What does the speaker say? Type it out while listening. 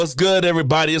What's good,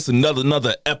 everybody? It's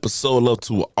another episode. Love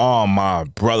to all my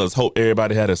brothers. Hope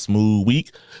everybody had a smooth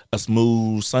week, a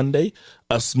smooth Sunday,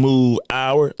 a smooth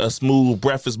hour, a smooth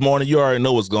breakfast morning. You already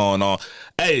know what's going on.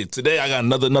 Hey, today I got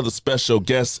another special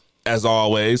guest. As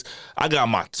always, I got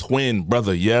my twin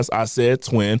brother. Yes, I said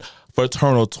twin,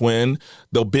 fraternal twin,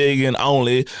 the big and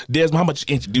only Desmond. How about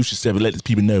you introduce yourself and let these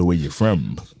people know where you're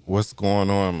from? What's going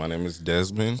on? My name is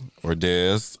Desmond, or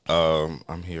Des.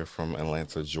 I'm here from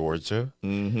Atlanta, Georgia.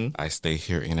 I stay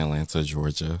here in Atlanta,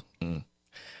 Georgia.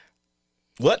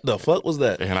 What the fuck was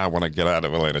that? And I want to get out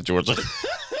of Atlanta, Georgia.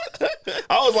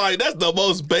 I was like, that's the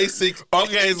most basic.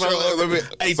 Okay, so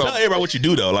tell everybody what you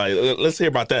do though. Like, let's hear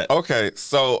about that. Okay,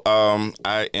 so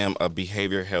I am a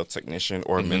behavior health technician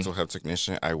or a mental health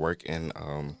technician. I work in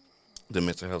the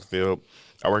mental health field.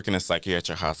 I work in a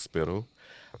psychiatric hospital.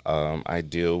 I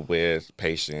deal with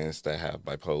patients that have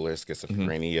bipolar,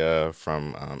 schizophrenia,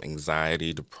 from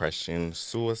anxiety, depression,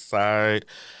 suicide,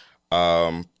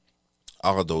 all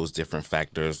of those different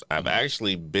factors. I've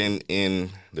actually been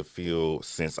in the field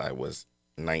since I was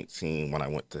 19 when I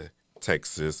went to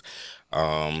Texas.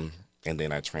 And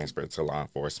then I transferred to law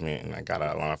enforcement, and I got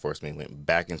out of law enforcement and went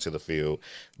back into the field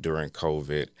during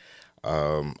COVID.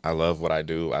 I love what I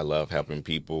do. I love helping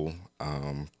people.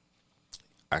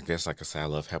 I guess I could say I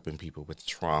love helping people with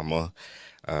trauma,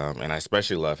 and I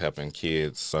especially love helping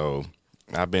kids. So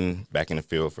I've been back in the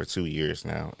field for 2 years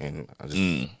now, and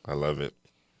I love it.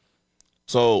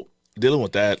 So dealing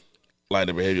with that, like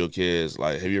the behavioral kids,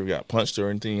 like have you ever got punched or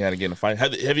anything? You had to get in a fight?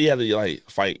 Have you had to like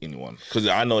fight anyone? Because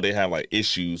I know they have like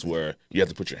issues where you have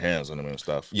to put your hands on them and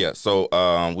stuff. Yeah, so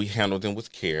we handle them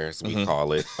with care, as we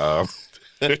call it.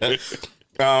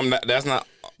 That's not.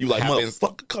 You like,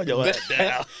 motherfucker, call your ass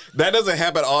down. That doesn't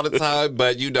happen all the time,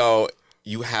 but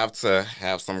you have to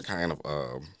have some kind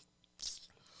of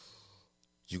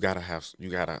you gotta have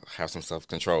some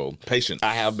self-control. Patience.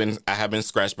 I have been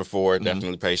scratched before,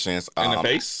 definitely patience. In the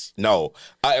face? No.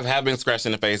 I have been scratched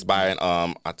in the face by an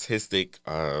autistic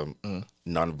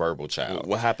nonverbal child.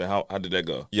 What happened? How did that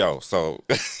go? Yo, so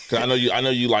cause I know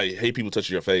you like hate people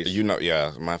touching your face.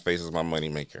 Yeah, my face is my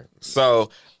moneymaker. So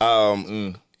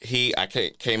I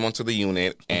came onto the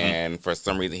unit, and for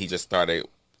some reason he just started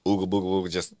ooga booga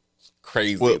booga, just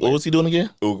crazy. What was he doing again?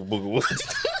 Ooga booga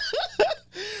booga.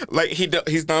 Like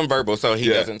he's nonverbal, so he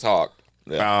doesn't talk.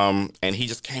 Yeah. And he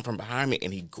just came from behind me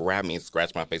and he grabbed me and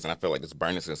scratched my face, and I felt like this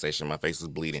burning sensation. My face was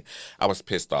bleeding. I was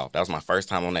pissed off. That was my first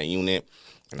time on that unit.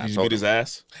 And Did you beat his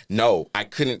ass? No, I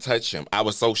couldn't touch him. I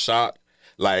was so shocked.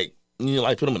 Like, you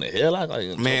like put him in the headlock?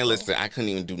 Like, man, listen, I couldn't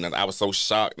even do nothing. I was so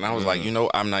shocked, and I was like,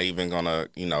 I'm not even gonna,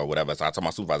 whatever. So I told my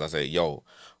supervisor, I said, yo,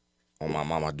 on my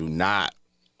mama, do not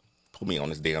put me on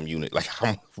this damn unit. Like,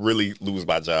 I'm really lose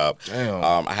my job.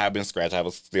 Damn. I have been scratched. I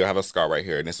still have a scar right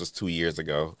here, and this was 2 years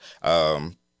ago.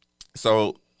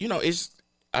 So it's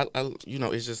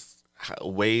it's just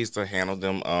ways to handle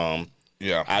them.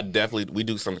 Yeah, we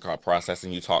do something called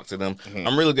processing. You talk to them.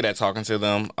 I'm really good at talking to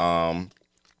them.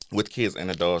 With kids and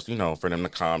adults, for them to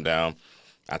calm down.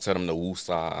 I tell them to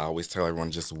woosah. I always tell everyone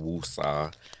just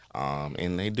woosah,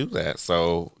 and they do that.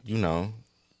 So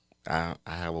I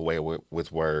have a way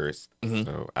with words,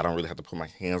 so I don't really have to put my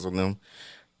hands on them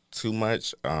too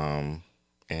much, and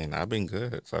I've been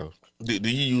good. So, do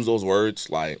you use those words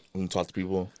like when you talk to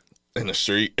people in the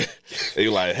street? And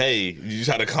you're like, hey, you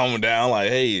try to calm them down, like,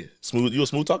 hey, you a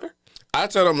smooth talker? I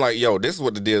tell them like, yo, this is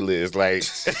what the deal is. Like,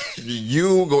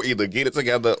 you gonna either get it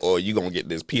together or you gonna get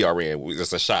this PRN,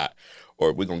 just a shot,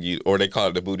 or or they call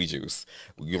it the booty juice.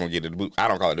 You're gonna get it. I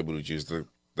don't call it the booty juice.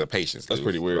 The patience. That's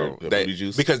pretty weird. Booty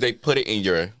juice, because they put it in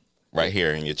your right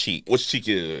here in your cheek. Which cheek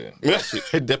is it?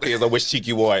 It depends on which cheek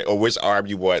you want or which arm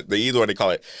you want. Either way, they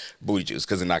call it booty juice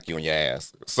because it knock you on your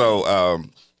ass. So,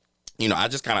 I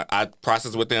just I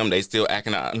process with them. They still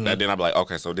acting out. And then I'm like,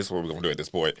 okay, so this is what we're gonna do at this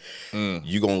point.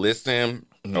 You gonna listen?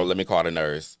 Or let me call the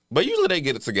nurse. But usually they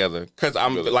get it together because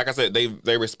like I said,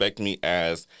 they respect me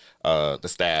as the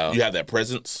staff. You have that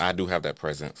presence. I do have that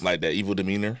presence, like that evil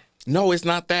demeanor. No, it's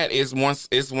not that. It's one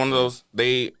of those.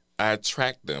 I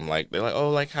attract them. Like they're like, oh,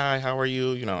 like hi, how are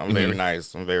you? I'm very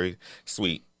nice. I'm very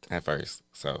sweet at first.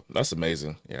 So that's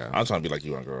amazing. Yeah, I'm trying to be like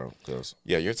you, girl. Cause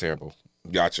you're terrible.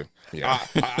 Gotcha. Yeah,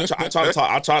 I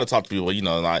try to talk to people.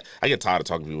 Like I get tired of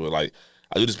talking to people. Like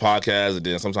I do this podcast, and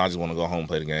then sometimes I just want to go home and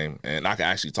play the game, and I can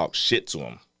actually talk shit to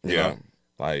them. Yeah.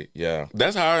 Like, yeah.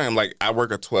 That's how I am. Like, I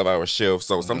work a 12-hour shift,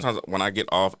 so sometimes when I get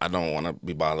off, I don't want to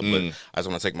be bothered, but I just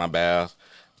want to take my bath,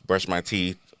 brush my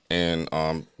teeth, and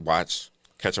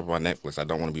catch up on Netflix. I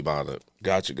don't want to be bothered.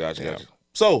 Gotcha.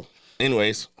 So,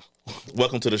 anyways,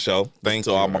 welcome to the show. Thank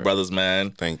to you, all my man. brothers,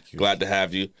 man. Thank you. Glad to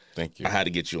have you. Thank you. I had to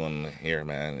get you on here,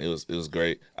 man. It was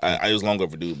great. I was long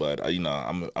overdue, but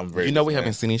I'm very. You know, we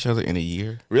haven't seen each other in a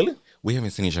year. Really? We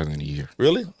haven't seen each other in a year.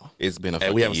 Really? It's been a Hey,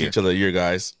 fucking we haven't year. seen each other a year,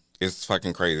 guys. It's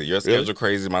fucking crazy. Your Really? schedule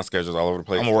crazy. My schedule's all over the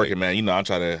place. I'm a working man. You know, I'm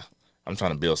trying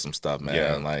to build some stuff, man.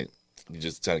 Yeah. Like you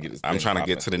just trying to get this. I'm thing trying to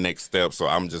get popping. to the next step, so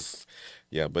I'm just,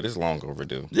 but it's long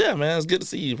overdue. Yeah, man. It's good to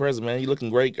see you, present, man. You looking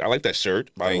great. I like that shirt,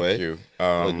 by the way. Thank you.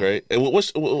 You look great. And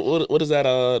what is that?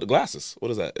 The glasses.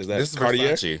 What is that? Is that This is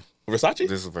Cartier? Versace. Versace?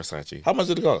 This is Versace. How much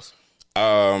did it cost? You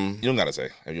don't gotta say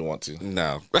if you want to.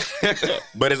 No,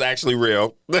 but it's actually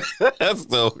real.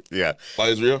 So yeah, Oh,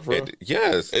 it's real, for real?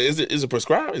 yes, Is it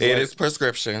prescribed? it is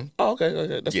prescription. Oh,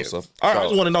 okay. That's Yes. what's up. All right, I So-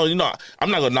 just want to know. You know, I'm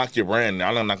not gonna knock your brand.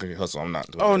 I'm not knocking your hustle. I'm not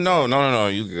doing. Oh that. no,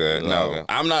 you good? No, No, okay.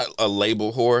 I'm not a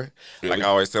label whore. Really? Like I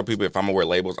always tell people, if I'm gonna wear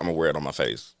labels, I'm gonna wear it on my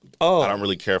face. Oh, I don't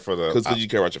really care for the. because you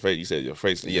care about your face. You said your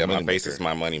face. Is yeah, my money face maker. is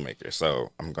my moneymaker,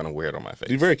 so I'm gonna wear it on my face.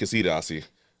 You're very conceited. I see.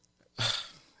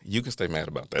 You can stay mad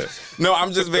about that. No,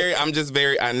 I'm just very.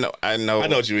 I know. I know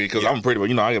what you mean because I'm pretty.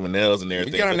 You know, I got my nails and You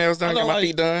everything. got our nails I done. know, Got my like,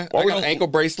 feet done. why I we got an don't- ankle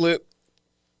bracelet.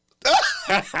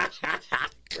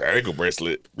 ankle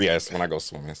bracelet. Yes, when I go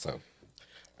swimming, so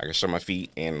I can show my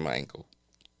feet and my ankle.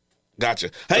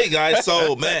 Gotcha. Hey guys,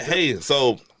 so man,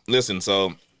 listen,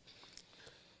 so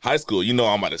high school, you know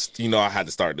I had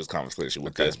to start this conversation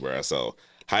with this, bro. So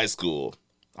high school,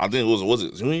 I think it was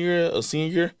it junior year or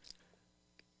senior year?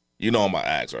 You know I'm my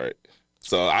ask, right?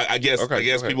 So I guess Okay, I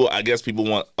guess go ahead. people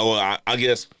want I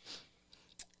guess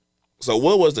so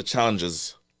what was the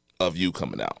challenges of you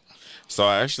coming out? So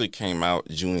I actually came out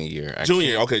junior year. Junior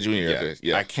year, okay.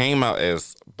 Yeah. I came out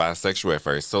as bisexual at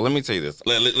first. So let me tell you this.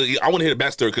 I want to hear the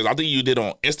backstory because I think you did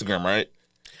on Instagram, right?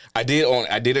 I did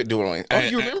it do it on. Oh,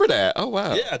 you remember that? Oh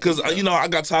wow. Yeah, because you know I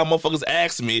got tired of motherfuckers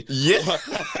asking me. Yeah.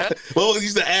 Motherfuckers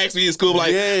used to ask me in school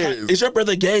like, Yes. "Is your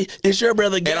brother gay? Is your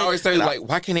brother gay?" And I always say like,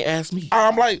 why can't they ask me?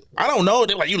 I'm like, I don't know.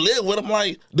 They're like, you live with him.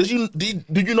 Like, do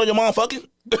you know your mom fucking?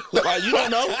 Like, you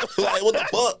don't know? Like, what the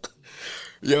fuck?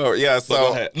 Yo, yeah. So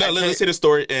go ahead. No, let's hear the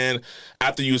story. And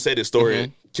after you say the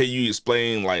story, can you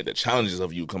explain like the challenges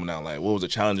of you coming out? Like, what was the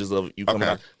challenges of you coming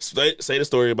Okay. out? Say the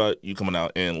story about you coming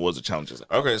out and what was the challenges?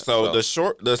 Okay, so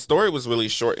the story was really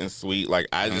short and sweet. Like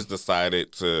I just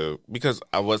decided to, because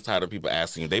I was tired of people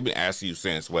asking you. They've been asking you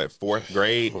since what, 4th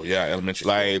grade? Oh, yeah, elementary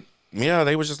school. Like, yeah,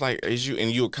 they was just like, is you, and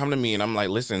you would come to me and I'm like,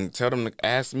 listen, tell them to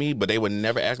ask me, but they would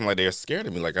never ask me. Like they're scared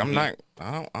of me. Like I'm not,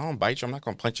 I don't bite you. I'm not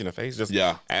gonna punch you in the face. Just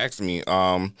ask me.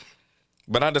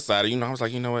 But I decided, I was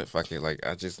like, you know what, fuck it. Like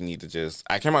I just need to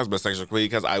I came out as bisexual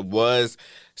because I was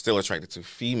still attracted to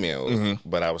females,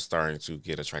 but I was starting to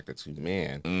get attracted to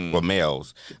men, well,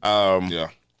 males.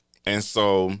 And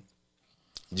so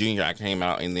junior, I came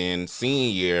out, and then senior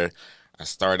year, I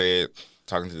started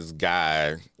talking to this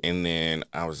guy, and then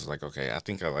I was just like, okay, I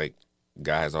think I like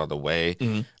guys all the way.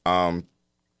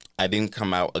 I didn't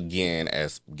come out again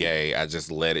as gay. I just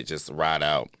let it just ride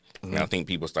out. And I think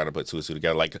people started to put two and two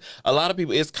together. Like a lot of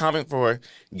people, it's common for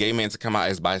gay men to come out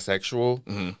as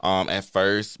bisexual at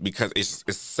first because it's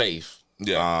safe.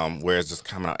 Yeah. Whereas just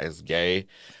coming out as gay,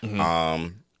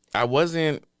 I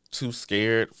wasn't too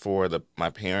scared for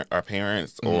our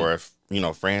parents or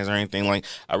friends or anything. Like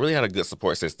I really had a good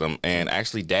support system, and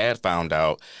actually, Dad found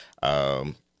out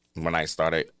when I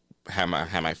started had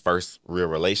my first real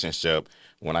relationship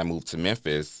when I moved to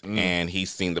Memphis, and he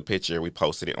seen the picture. We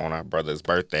posted it on our brother's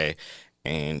birthday,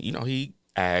 and he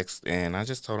asked, and I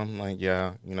just told him like,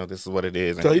 yeah, this is what it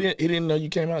is. And So he didn't know you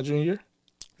came out junior year?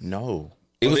 No,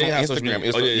 it was on Instagram.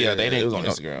 It was on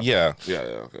Instagram. Yeah, Yeah,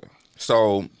 okay.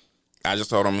 So I just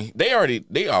told them they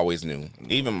always knew.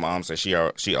 Even Mom said she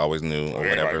always knew or whatever.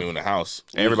 Everybody knew in the house.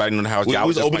 Everybody knew in the house. We Yeah, I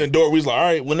was just opening the door. We was like, all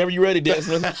right, whenever you ready,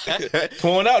 Desmond. Come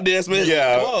on out, Desmond.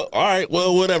 Yeah. Come on. All right.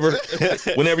 Well, whatever.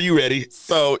 Whenever you ready.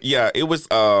 So yeah, it was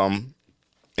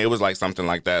like something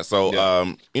like that. So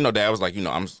Dad was like, I'm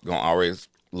gonna always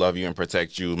love you and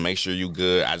protect you. Make sure you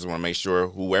good. I just want to make sure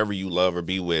whoever you love or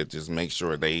be with, just make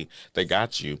sure they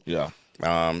got you. Yeah.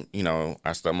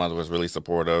 Our stepmother was really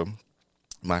supportive.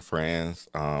 My friends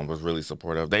was really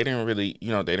supportive. They didn't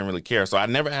really care. So I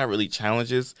never had really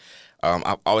challenges.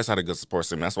 I've always had a good support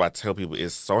system. That's why I tell people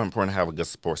it's so important to have a good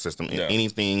support system in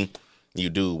anything you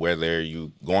do, whether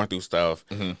you going through stuff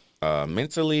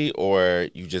mentally or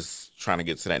you just trying to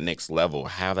get to that next level.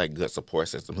 Have that good support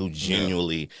system who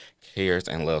genuinely cares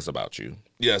and loves about you.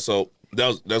 Yeah. So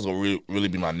that's gonna really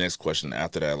be my next question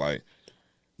after that. Like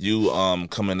you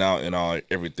coming out and all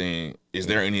everything. Is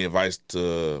there any advice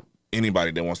to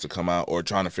anybody that wants to come out or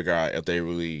trying to figure out if they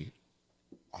really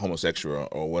homosexual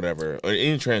or whatever, or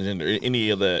any transgender, any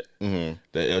of the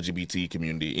LGBT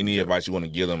community, any advice you want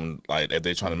to give them, like if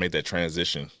they're trying to make that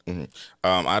transition?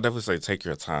 I definitely say take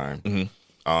your time.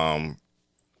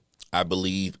 I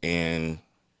believe in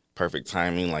perfect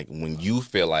timing. Like when you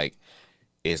feel like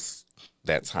it's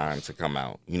that time to come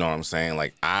out, you know what I'm saying?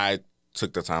 Like I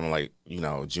took the time, like,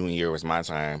 junior year was my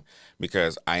time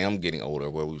because I am getting older.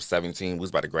 Well, we were 17, we was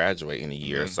about to graduate in a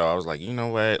year. So I was like, you know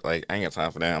what? Like I ain't got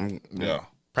time for that. I'm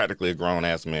practically a grown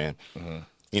ass man.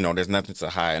 There's nothing to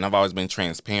hide. And I've always been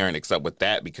transparent except with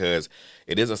that because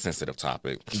it is a sensitive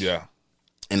topic. Yeah.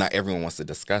 And not everyone wants to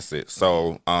discuss it.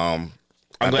 So I'm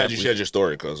glad you shared your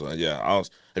story because, if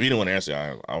you didn't want to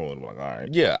answer, I would be like, all right.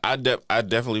 Yeah, I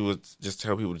definitely would just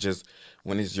tell people just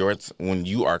when it's when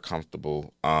you are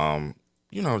comfortable,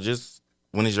 just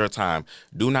when it's your time,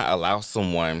 do not allow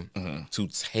someone to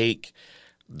take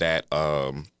that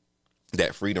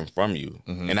that freedom from you.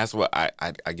 And that's what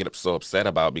I get so upset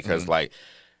about because like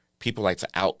people like to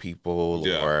out people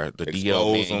or the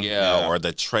DL or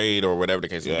the trade or whatever the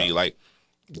case may be. Like,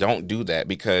 don't do that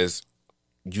because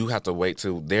you have to wait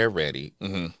till they're ready.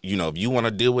 If you want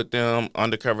to deal with them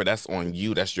undercover, that's on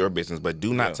you. That's your business. But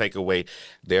do not take away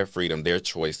their freedom, their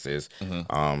choices.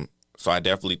 So I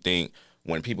definitely think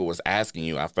when people was asking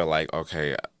you, I felt like,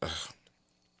 okay,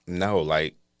 no,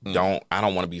 like, I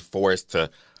don't want to be forced to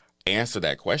answer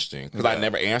that question because I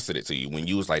never answered it to you when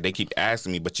you was like, they keep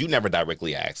asking me, but you never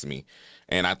directly asked me.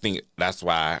 And I think that's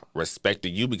why I respected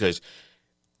you because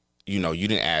you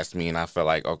didn't ask me, and I felt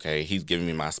like, okay, he's giving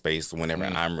me my space whenever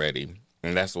I'm ready.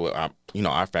 And that's what,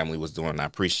 our family was doing. I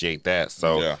appreciate that.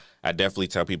 So I definitely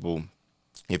tell people,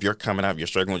 if you're coming out, if you're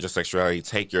struggling with your sexuality,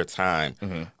 take your time.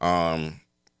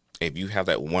 If you have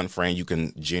that one friend you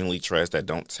can genuinely trust that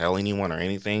don't tell anyone or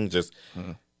anything, just,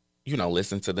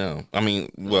 listen to them. I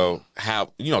mean,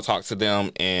 talk to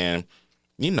them and,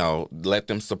 let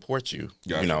them support you,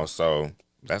 so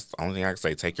that's the only thing I can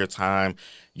say. Take your time.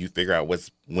 You figure out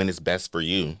when it's best for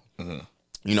you. A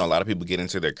lot of people get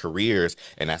into their careers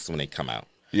and that's when they come out.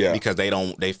 Yeah. Because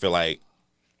they feel like,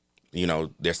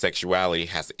 their sexuality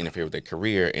has to interfere with their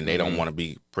career and they don't want to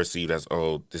be perceived as,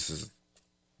 oh, this is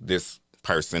this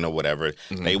person or whatever.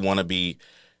 They want to be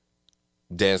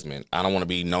Desmond. I don't want to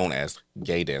be known as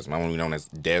gay Desmond. I want to be known as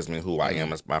Desmond, who I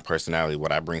am, as my personality,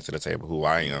 what I bring to the table, who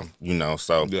I am,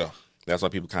 so that's why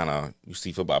people you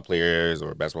see football players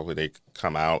or basketball players, they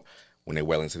come out when they're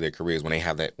well into their careers, when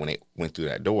they went through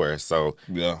that door. So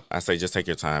I say just take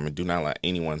your time and do not allow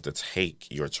anyone to take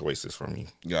your choices from you.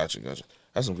 Gotcha.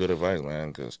 That's some good advice, man,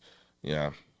 because,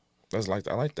 I like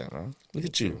that, man. Look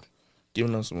at you.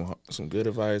 Giving them some good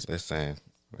advice. Listen.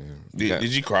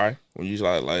 Did you cry when you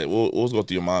like what was going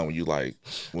through your mind when you like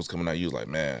what's coming out? You was like,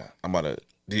 man, I'm about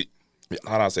to.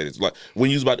 How do I say this? Like when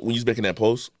you was making that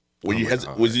post, was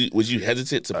you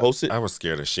hesitant to post it? I was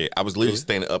scared of shit. I was literally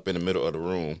standing up in the middle of the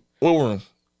room. What room?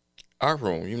 Our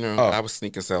room. I was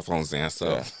sneaking cell phones in.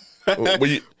 So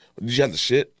did you have to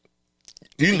shit?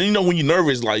 You know when you're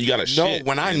nervous, like you gotta shit. No,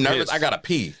 when I'm nervous, I gotta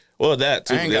pee. Well, that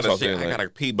too. I ain't gotta shit. I gotta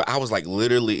pee, but I was like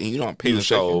literally, I'm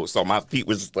peeing so my feet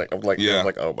was just like, I was like,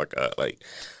 oh my God, like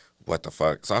what the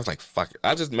fuck? So I was like, fuck it.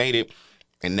 I just made it,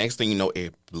 and next thing you know,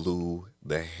 it blew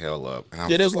the hell up.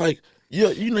 It was like,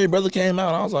 your brother came out.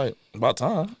 And I was like, about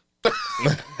time.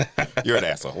 You're an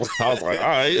asshole. I was like, all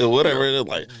right, whatever it is.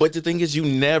 Like, but the thing is, you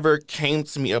never came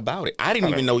to me about it. I didn't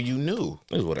even know you knew.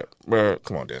 It's whatever, bro.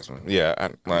 Come on, Desmond. Yeah,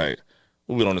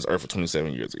 we've been on this earth for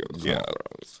 27 years ago.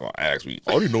 So I asked me,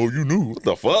 I didn't know you knew. What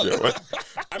the fuck?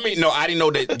 I mean, no, I didn't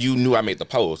know that you knew I made the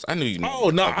post. I knew you knew. Oh,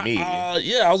 no. Me.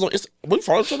 I was on. We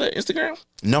followed each other on Instagram?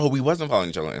 No, we wasn't following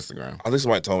each other on Instagram. I think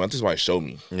somebody told me. I think somebody showed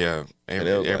me. Yeah.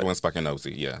 Everyone's fucking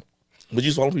nosy. Yeah. But you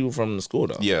was following people from the school,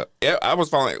 though. Yeah. I was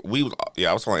following.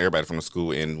 I was following everybody from the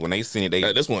school, and when they seen it,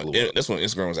 this one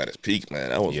Instagram was at its peak, man.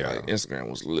 That was like Instagram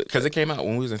was lit. Because it came out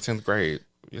when we was in 10th grade.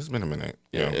 It's been a minute.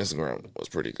 Yeah, Instagram was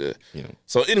pretty good. Yeah.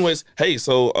 So, anyways, hey,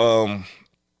 so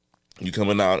you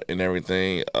coming out and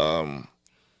everything.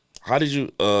 How did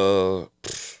you?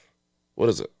 What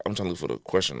is it? I'm trying to look for the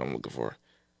question I'm looking for.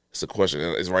 It's a question.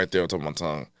 It's right there on top of my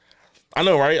tongue. I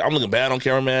know, right? I'm looking bad on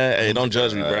camera, man. Hey, don't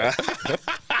judge me, bro.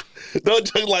 Don't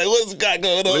judge like what's got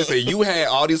going on. Listen, you had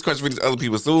all these questions for these other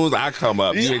people. As soon as I come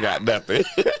up, you ain't got nothing.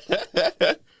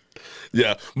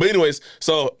 Yeah, but anyways,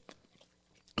 so.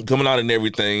 Coming out and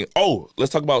everything. Oh,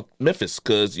 let's talk about Memphis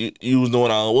because you was doing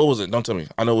what was it? Don't tell me.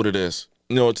 I know what it is.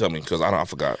 Tell me because I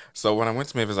forgot. So when I went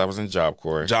to Memphis, I was in Job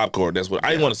Corps. Job Corps. That's what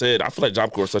I didn't want to say it. I feel like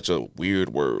Job Corps is such a weird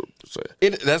word to say.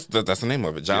 That's the name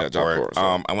of it. Job Corps.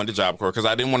 So. I went to Job Corps because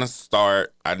I didn't want to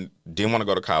start. I didn't want to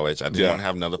go to college. I didn't want to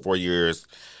have another 4 years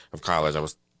of college. I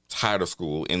was tired of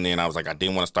school. And then I was like, I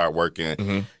didn't want to start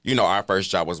working. You know, our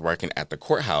first job was working at the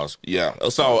courthouse. Yeah.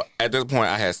 So at this point,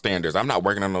 I had standards. I'm not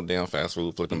working on no damn fast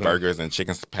food, flipping burgers and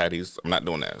chicken patties. I'm not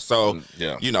doing that. So,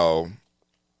 you know,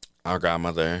 our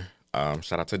godmother,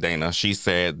 shout out to Dana, she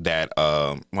said that,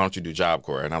 why don't you do Job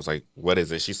Corps? And I was like, what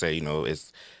is it? She said, you know,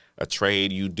 it's a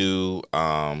trade you do,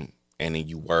 and then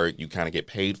you work, you kind of get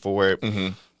paid for it.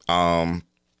 And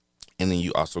then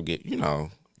you also get, you know,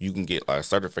 you can get a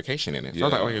certification in it. So I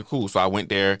was like, okay, cool. So I went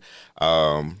there.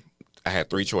 I had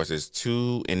 3 choices,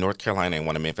 2 in North Carolina and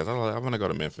 1 in Memphis. I was like, I want to go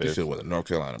to Memphis. You should have North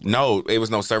Carolina. Bro. No, it was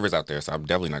no servers out there, so I'm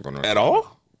definitely not going to North At Carolina.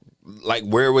 all? Like,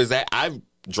 where was that? I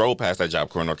drove past that Job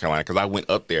Corps in North Carolina because I went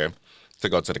up there to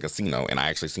go to the casino, and I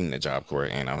actually seen the Job Corps,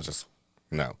 and I was just,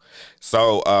 no.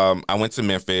 So I went to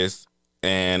Memphis,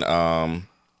 and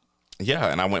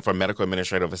yeah, and I went for medical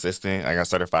administrative assistant. I got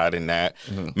certified in that.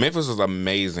 Memphis was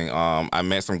amazing. I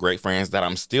met some great friends that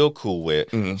I'm still cool with.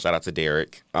 Shout out to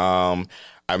Derek.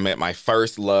 I met my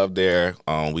first love there.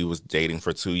 We was dating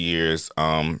for 2 years.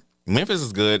 Memphis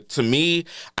is good. To me,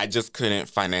 I just couldn't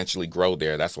financially grow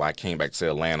there. That's why I came back to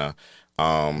Atlanta.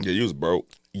 Yeah, you was broke.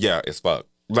 Yeah, it's fuck.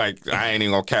 Like, I ain't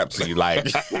even gonna cap to you. Like,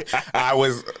 I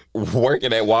was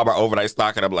working at Walmart overnight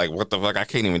stock, and I'm like, what the fuck? I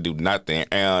can't even do nothing.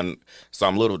 And so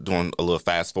I'm doing a little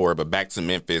fast forward, but back to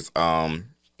Memphis.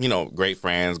 You know, great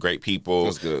friends, great people.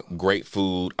 That's good. Great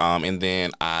food. And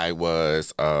then I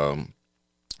was, I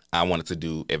wanted to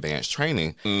do advanced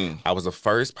training. I was the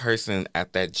first person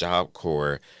at that Job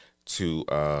Corps to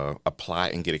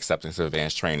apply and get acceptance to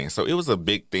advanced training. So it was a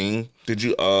big thing. Did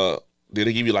you did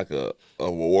they give you like a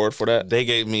award for that? They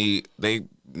gave me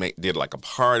did like a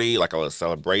party, like a little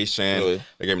celebration. Really?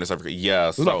 They gave me the certificate. Yeah.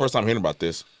 This is my first time hearing about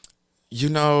this. You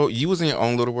know, you was in your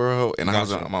own little world, and I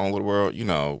was in my own little world. You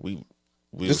know, we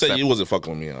just say you wasn't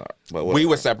fucking with me, but we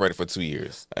were separated for 2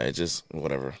 years. Just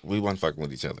whatever. We wasn't fucking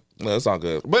with each other. No, it's all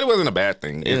good. But it wasn't a bad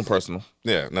thing. It ain't personal.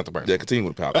 Yeah, nothing personal. Yeah, continue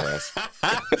with the podcast.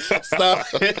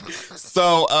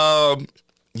 So,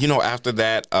 you know, after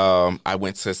that, I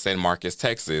went to San Marcos,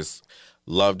 Texas.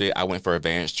 Loved it. I went for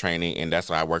advanced training, and that's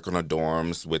why I work on the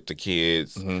dorms with the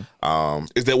kids. Is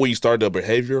that where you started the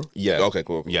behavior? Yeah. Okay,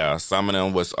 cool. Yeah, some of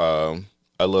them was a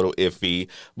little iffy,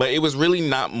 but it was really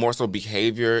not more so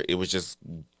behavior. It was just,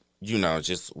 you know,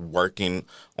 just working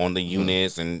on the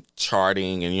units and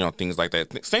charting and, you know, things like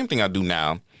that. Same thing I do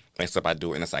now, except I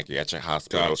do it in a psychiatric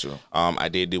hospital. Gotcha. I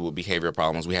did deal with behavioral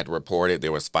problems. We had to report it.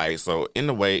 There was fights. So in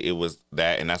a way, it was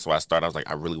that, and that's why I started. I was like,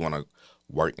 I really want to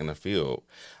work in the field.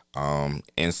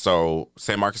 And so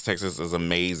San Marcos, Texas is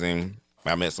amazing.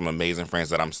 I met some amazing friends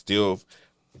that I'm still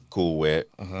cool with.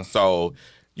 So,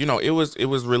 you know, it was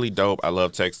really dope. I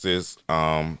love Texas.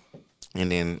 And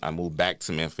then I moved back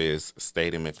to Memphis,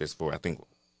 stayed in Memphis for I think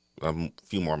a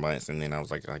few more months, and then I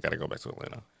was like, I gotta go back to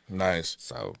Atlanta. Nice.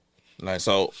 So nice.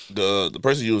 So the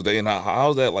person you was dating,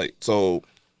 how's that like? So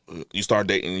you started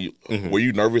dating. Were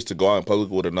you nervous to go out in public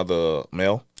with another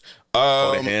male?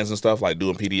 Holding hands and stuff, like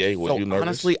doing PDA. Was you nervous?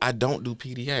 Honestly, I don't do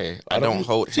PDA. I don't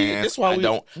hold hands. That's why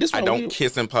I don't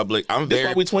kiss in public. I'm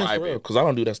very private because I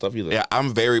don't do that stuff either. Yeah,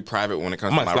 I'm very private when it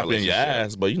comes to my relationship. In your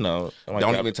ass, but you know,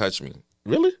 don't even touch me.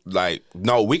 Really? Like,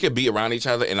 no, we could be around each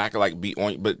other and I could like be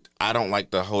on, but I don't like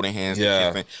the holding hands. Yeah.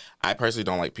 And kissing. I personally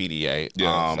don't like PDA.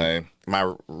 Yeah, same.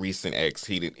 My recent ex,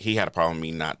 he had a problem with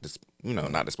me not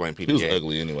displaying PDA. He was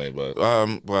ugly anyway, but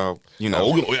well, you know,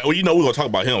 we're gonna talk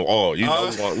about him. Oh, you know,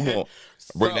 we're gonna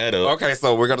bring that up. Okay,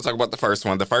 so we're gonna talk about the first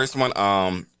one. The first one,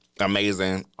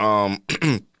 amazing.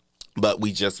 But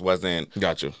we just wasn't.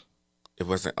 Gotcha. It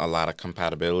wasn't a lot of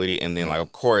compatibility, and then like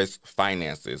of course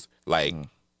finances. Like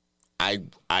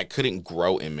I couldn't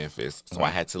grow in Memphis, so I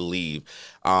had to leave.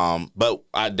 But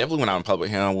I definitely went out in public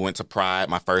with him. We went to Pride,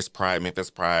 my first Pride, Memphis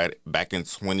Pride, back in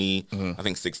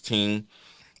 2016.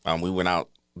 We went out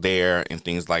there and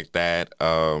things like that.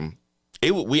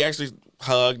 We actually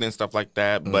hugged and stuff like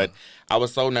that, but I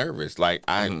was so nervous. Like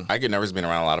I get nervous being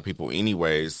around a lot of people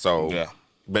anyways. So, yeah.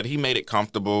 But he made it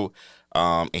comfortable,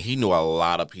 and he knew a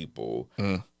lot of people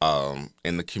in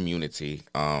the community.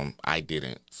 I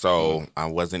didn't, so I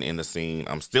wasn't in the scene.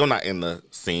 I'm still not in the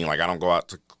scene. Like I don't go out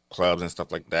to clubs and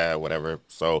stuff like that, whatever.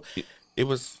 So it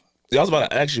was. Yeah, I was about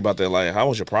to ask you about that. Like, how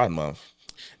was your Pride Month?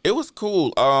 It was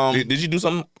cool. Did you do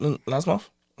something last month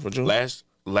for June? Last.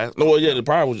 No, well, yeah, the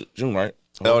Pride was June, right?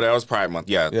 Oh, that was Pride Month.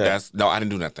 Yeah. No, I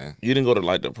didn't do nothing. You didn't go to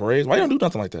like the parades? Why you don't do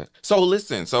nothing like that? So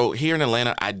listen. So here in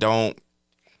Atlanta, I go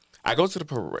to the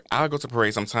parade. I go to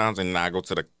parade sometimes, and I go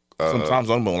to the. Sometimes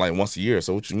I'm going like once a year.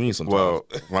 So what you mean sometimes? Well,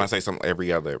 when I say something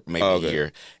every other, maybe a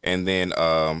year, and then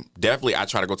definitely I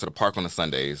try to go to the park on the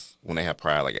Sundays when they have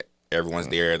Pride. Like everyone's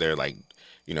there. They're like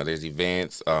there's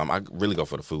events. I really go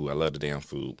for the food. I love the damn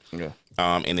food. Yeah.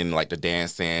 And then like the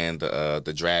dancing,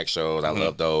 the drag shows. I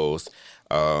love those.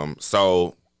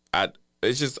 So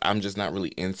I'm just not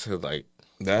really into like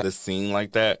That? the scene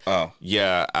like that. Oh.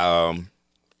 Yeah.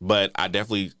 But I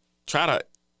definitely try to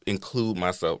include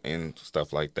myself in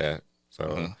stuff like that.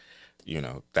 So,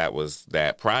 that was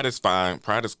that. Pride is fine.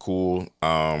 Pride is cool.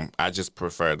 I just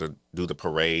prefer to do the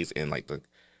parades and like the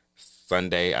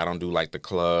Sunday. I don't do like the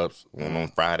clubs on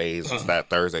Fridays. That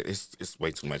Thursday. It's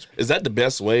way too much. Is that the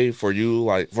best way for you,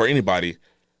 like for anybody,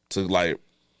 to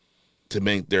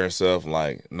make their self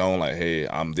like known? Like, hey,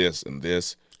 I'm this and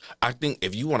this. I think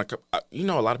if you want to,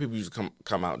 a lot of people used to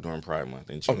come out during Pride Month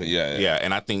in June. Okay, yeah.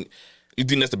 And I think. You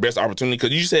think that's the best opportunity?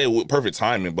 Because you said with perfect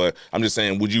timing, but I'm just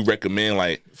saying, would you recommend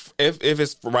like if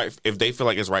it's right, if they feel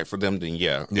like it's right for them, then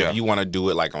yeah. If you want to do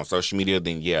it like on social media,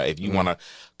 then yeah. If you want to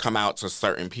come out to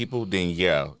certain people, then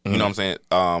yeah. You know what I'm saying?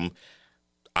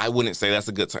 I wouldn't say that's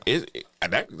a good time.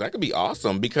 That could be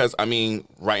awesome because I mean,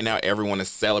 right now everyone is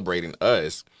celebrating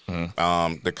us.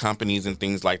 The companies and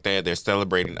things like that, they're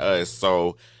celebrating us.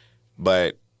 So,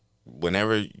 but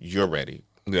whenever you're ready,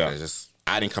 I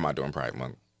didn't come out during Pride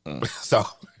Month. So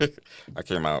I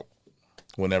came out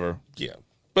whenever. Yeah.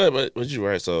 But you're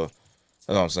right. So that's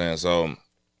what I'm saying. So,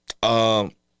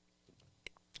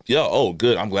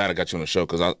 good. I'm glad I got you on the show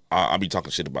because I'll be talking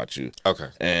shit about you. Okay.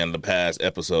 And the past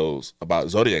episodes about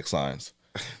zodiac signs.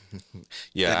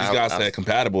 Yeah. And these guys said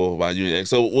compatible by you.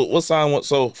 So what sign?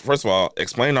 So first of all,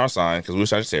 explain our sign because we're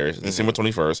Sagittarius. December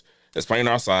 21st. Explain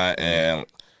our sign and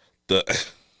the.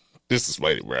 This is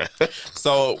funny, bro.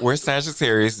 So we're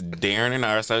Sagittarius. Darren and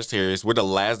I are Sagittarius. We're the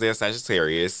last day of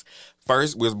Sagittarius.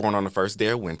 First, we was born on the first day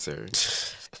of winter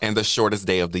and the shortest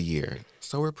day of the year.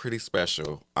 So we're pretty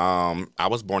special. I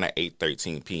was born at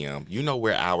 8:13 p.m.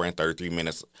 We're an hour and 33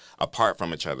 minutes apart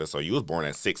from each other. So you was born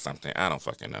at 6 something. I don't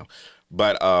fucking know.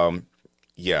 But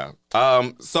yeah.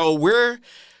 So we're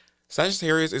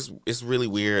Sagittarius is really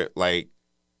weird. Like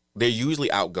they're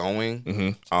usually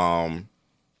outgoing.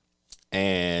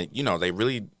 And, they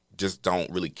really just don't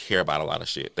really care about a lot of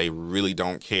shit. They really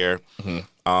don't care.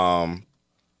 We're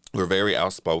very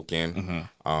outspoken.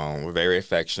 We're very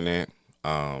affectionate.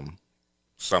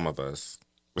 Some of us.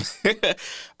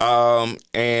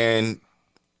 And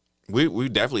we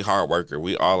definitely hard worker.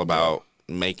 We all about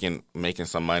making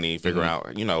some money, figuring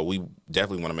out, we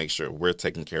definitely want to make sure we're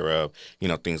taken care of,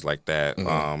 things like that.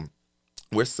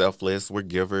 We're selfless. We're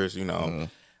givers,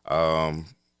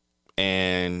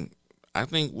 and I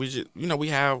think we just, we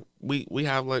have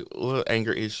like little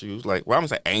anger issues. Like, well, I'm gonna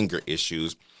say anger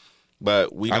issues,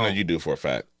 but we don't. I know you do for a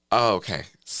fact. Oh, okay.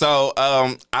 So,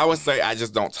 I would say I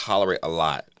just don't tolerate a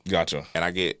lot. Gotcha. And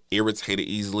I get irritated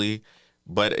easily,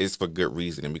 but it's for good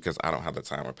reason and because I don't have the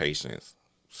time or patience.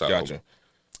 So, gotcha.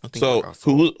 So,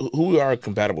 who we are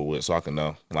compatible with, so I can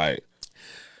know, like.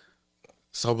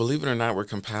 So, believe it or not, we're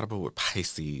compatible with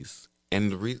Pisces.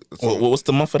 And what's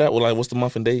the month for that? What's the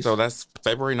month and days? So that's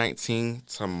February 19th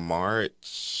to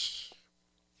March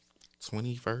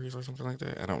 21st or something like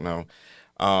that. I don't know.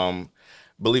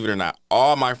 Believe it or not,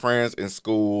 all my friends in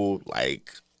school,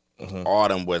 like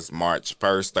autumn was March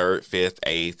 1st, 3rd, 5th,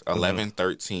 8th, 11th,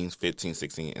 13th, 15th,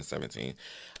 16th, and 17th.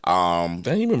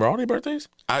 Don't you remember all their birthdays?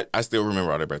 I still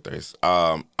remember all their birthdays.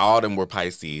 All of them were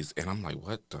Pisces, and I'm like,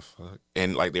 what the fuck?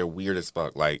 And like they're weird as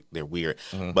fuck. Like they're weird.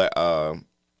 But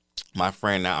my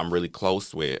friend now I'm really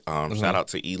close with. Shout out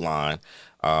to Elon.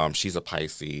 She's a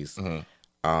Pisces.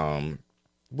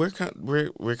 We're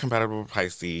compatible with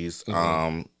Pisces.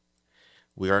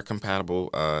 We are compatible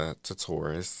to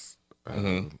Taurus.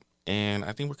 And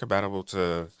I think we're compatible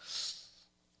to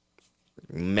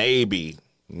maybe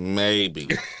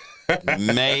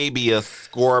a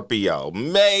Scorpio.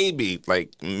 Maybe.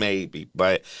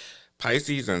 But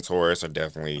Pisces and Taurus are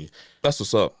definitely that's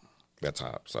what's up. The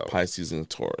top. So Pisces and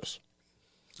Taurus.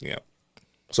 Yeah.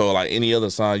 So like any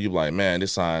other sign, you be like, man,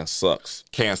 this sign sucks.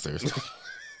 Cancers.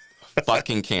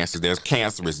 Fucking Cancer. There's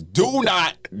cancerous. Do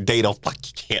not date a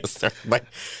fucking Cancer. Like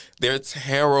they're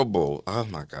terrible. Oh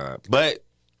my God. But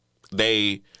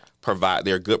they're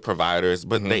good providers,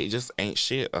 but they just ain't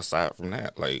shit aside from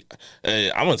that. Like,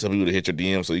 hey, I'm gonna tell people to hit your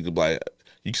DM so you could be like,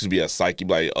 you could be a psych. You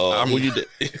be like, who you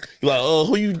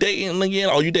who you dating again?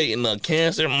 Oh, you dating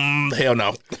Cancer? Hell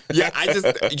no. Yeah, I just,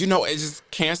 it's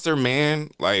just Cancer, man.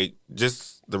 Like,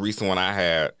 just the recent one I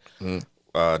had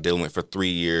dealing with for 3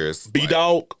 years.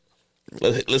 B-Dog.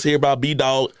 Let's hear about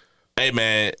B-Dog. Hey,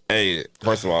 man. Hey,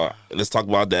 first of all, let's talk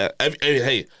about that.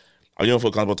 Hey, are you don't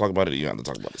feel comfortable talking about it? You have to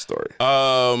talk about the story.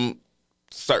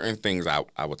 Certain things I would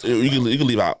talk you about. You can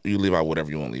leave out. You can leave out whatever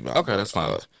you want to leave out. Okay, that's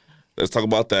fine. Let's talk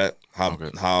about that. How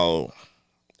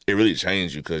it really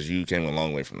changed you because you came a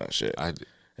long way from that shit.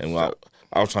 And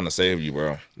I was trying to save you,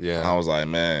 bro. Yeah. I was like,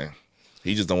 man,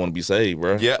 he just don't want to be saved,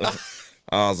 bro. Yeah.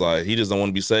 I was like, he just don't want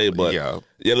to be saved. But yeah,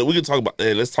 we can talk about.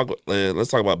 Let's talk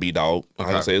about B Dog. Okay.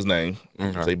 I can say his name.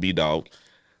 Okay. Say B Dog,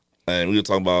 and we can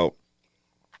talk about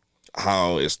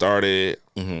how it started,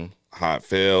 how it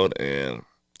failed, and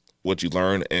what you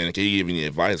learned. And can you give any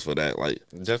advice for that? Like,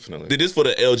 definitely. This for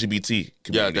the LGBT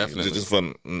community. Yeah, definitely. Just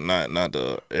for not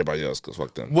the everybody else, because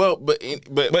fuck them. Well, but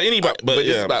anybody. But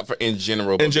yeah, it's about for in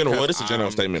general. In general, it's a general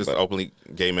statement. Just openly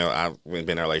gay male. I've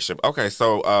been in a relationship. Okay,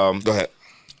 so go ahead.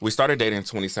 We started dating in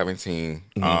 2017.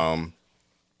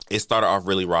 It started off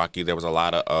really rocky. There was a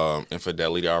lot of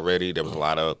infidelity already. There was a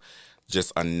lot of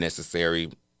just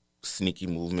unnecessary, sneaky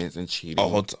movements and cheating. Oh,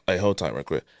 hold tight real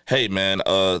quick. Hey, man,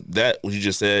 that what you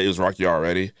just said, it was rocky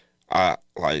already. I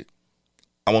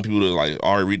want people to like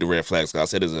already read the red flags. Cause I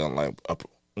said this in like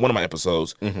one of my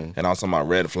episodes, and I was talking about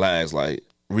red flags. Like,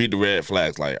 read the red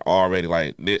flags. Like, already,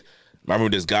 like, I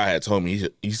remember this guy had told me,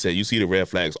 he said, you see the red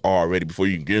flags already before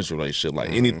you get into a relationship.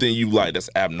 Like, anything you like that's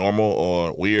abnormal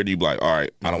or weird, you be like, all right,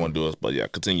 I don't want to do this. But yeah,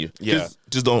 continue. Yeah.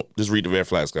 Just read the red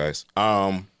flags, guys.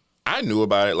 I knew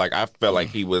about it. Like, I felt like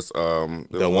he was,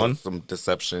 there was some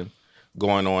deception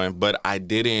going on, but I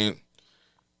didn't,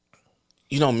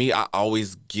 you know me, I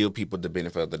always give people the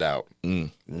benefit of the doubt.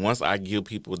 Once I give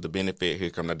people the benefit,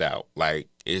 here come the doubt. Like,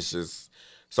 it's just,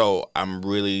 so I'm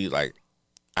really like,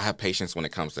 I have patience when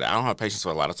it comes to that. I don't have patience for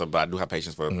a lot of stuff, but I do have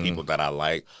patience for people that I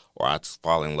like or I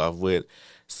fall in love with.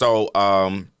 So,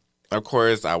 of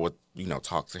course, I would,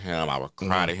 talk to him. I would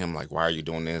cry to him, like, why are you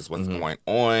doing this? What's going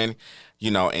on?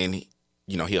 And,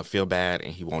 he'll feel bad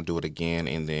and he won't do it again.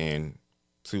 And then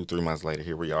 2-3 months later,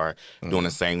 here we are doing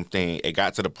the same thing. It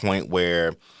got to the point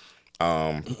where,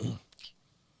 there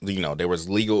was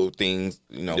legal things,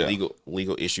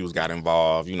 legal issues got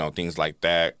involved, things like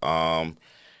that.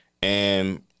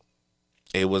 And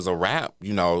it was a wrap,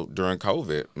 during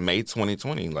COVID, May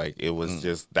 2020. Like, it was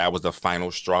just, that was the final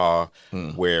straw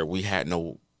where we had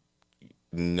I'm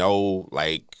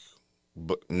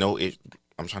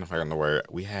trying to figure out the word.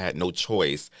 We had no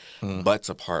choice but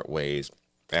to part ways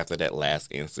after that last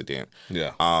incident.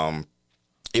 Yeah.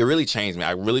 It really changed me.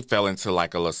 I really fell into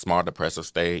like a small depressive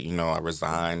state. I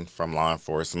resigned from law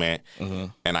enforcement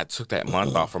and I took that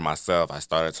month off for myself. I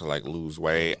started to like lose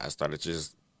weight. I started to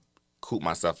just coop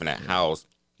myself in that house.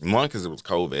 One, because it was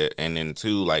COVID, and then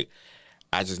two, like,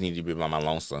 I just needed to be by my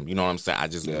lonesome. You know what I'm saying? I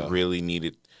just really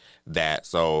needed that.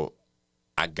 So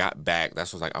I got back.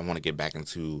 That's what's like, I want to get back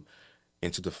into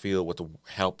the field with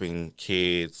helping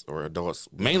kids or adults,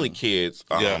 mainly kids,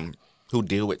 who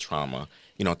deal with trauma,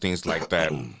 things like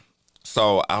that.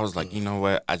 So I was like, you know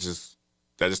what? That just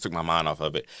took my mind off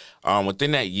of it.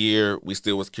 Within that year, we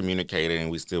still was communicating.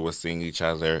 We still was seeing each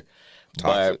other.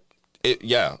 Toxic.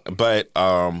 But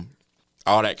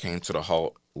all that came to the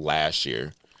halt last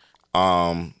year.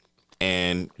 And,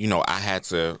 I had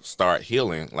to start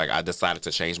healing. Like, I decided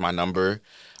to change my number,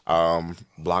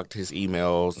 blocked his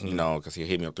emails, because he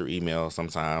hit me up through email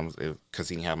sometimes because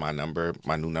he didn't have my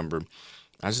new number.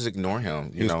 I just ignore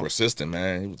him. He was persistent,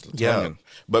 man. He was determined.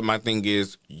 But my thing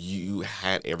is, you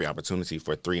had every opportunity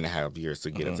for 3.5 years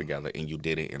to get it together, and you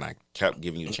did it, and I kept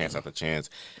giving you chance after chance.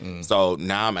 So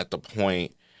now I'm at the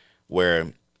point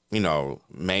where,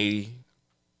 May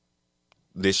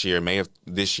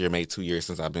 2 years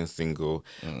since I've been single.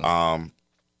 And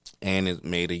it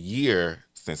made a year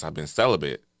since I've been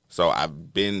celibate. So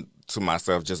I've been to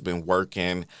myself, just been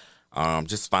working,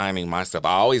 just finding myself.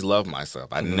 I always loved myself.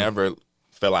 I never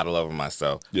fell out of love with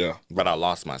myself. Yeah. But I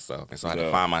lost myself. And so I had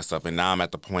to find myself. And now I'm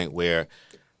at the point where,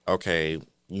 okay,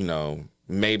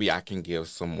 maybe I can give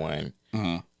someone,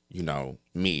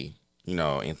 me,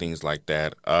 and things like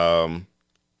that.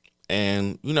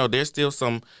 And, there's still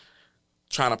some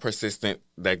trying to persistent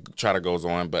that try to goes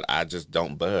on, but I just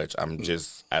don't budge. I'm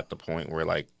just at the point where,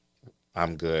 like,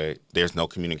 I'm good. There's no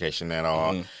communication at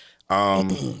all.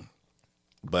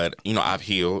 But, I've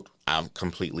healed. I've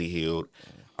completely healed.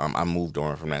 I moved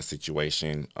on from that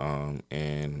situation.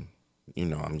 And,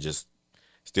 I'm just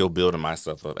still building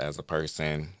myself up as a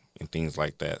person and things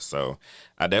like that. So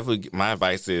my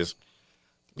advice is,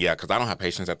 because I don't have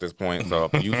patience at this point. So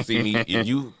if you see me, if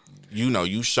you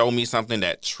show me something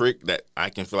that I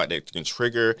can feel like that can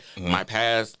trigger my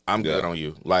past, I'm good on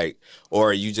you. Like,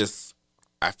 or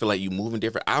I feel like you moving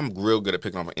different. I'm real good at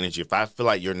picking up on energy. If I feel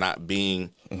like you're not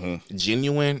being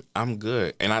genuine, I'm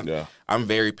good. And I'm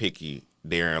very picky,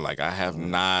 Darren. Like, I have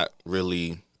not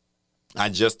really, I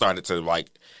just started to, like,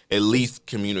 at least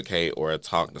communicate or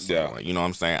talk to someone. You know what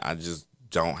I'm saying? I just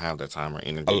don't have the time or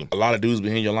energy. A lot of dudes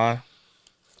behind your line?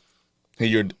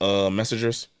 Your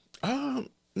messengers?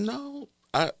 No,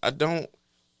 I don't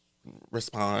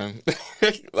respond.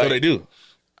 Like, so they do.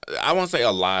 I won't say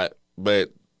a lot,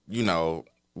 but you know.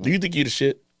 Do you think you the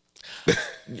shit?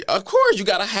 Of course, you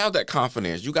gotta have that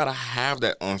confidence. You gotta have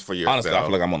that on for yourself. Honestly, I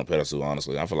feel like I'm on a pedestal.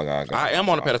 Honestly, I feel like I am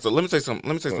on a pedestal. Let me say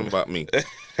something about me.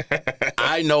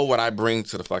 I know what I bring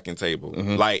to the fucking table.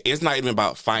 Like, it's not even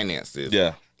about finances.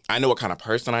 Yeah. I know what kind of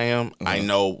person I am. I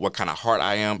know what kind of heart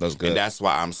I am. That's good. And that's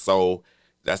why I'm so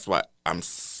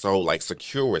like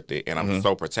secure with it, and I'm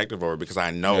so protective over it, because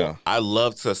I know I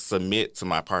love to submit to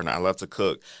my partner. I love to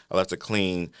cook. I love to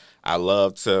clean. I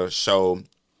love to show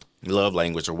love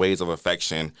language or ways of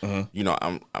affection. You know,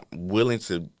 I'm willing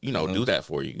to, do that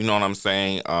for you. You know what I'm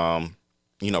saying?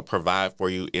 Provide for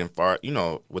you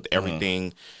with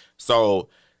everything. So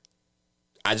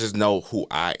I just know who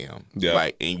I am. Yeah.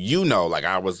 Like, and like,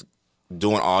 I was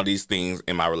doing all these things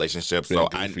in my relationship. So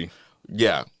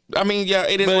I mean, yeah,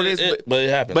 it is what it is. But it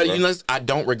happens. But I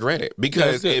don't regret it,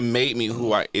 because it made me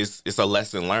who I is. It's a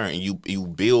lesson learned. And you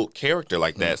build character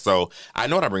like that. So I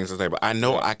know what I bring to the table. I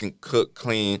know I can cook,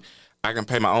 clean. I can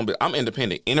pay my own bill. I'm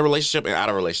independent in a relationship and out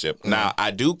of a relationship. Now, I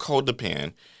do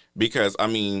codepend, because I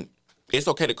mean, it's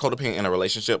okay to codepend in a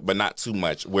relationship, but not too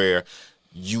much where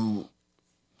you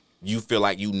feel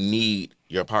like you need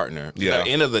your partner. Yeah. At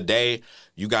the end of the day,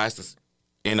 you guys just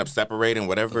end up separating,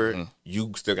 whatever.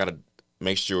 You still got to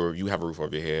make sure you have a roof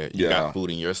over your head. You got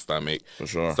food in your stomach. For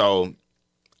sure. So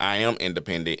I am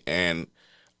independent, and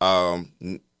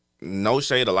no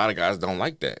shade, a lot of guys don't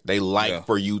like that. They like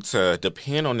for you to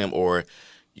depend on them, or,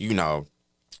 my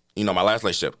last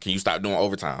relationship, can you stop doing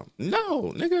overtime?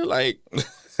 No, nigga, like,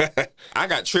 I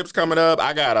got trips coming up.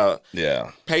 I gotta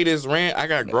pay this rent. I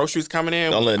got groceries coming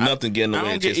in. Don't let nothing get in the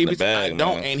way and chasing the bag, I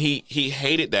don't, man. and he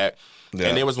hated that. Yeah.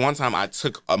 And there was one time I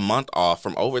took a month off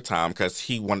from overtime because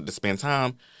he wanted to spend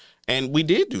time, and we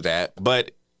did do that.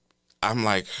 But I'm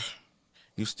like,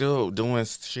 you still doing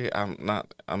shit I'm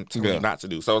telling you not to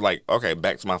do. So, like, okay,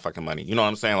 back to my fucking money. You know what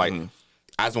I'm saying? Like,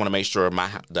 I just want to make sure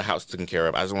the house is taken care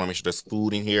of. I just want to make sure there's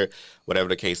food in here, whatever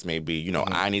the case may be.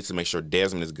 I need to make sure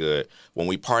Desmond is good. When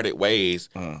we parted ways,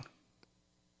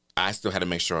 I still had to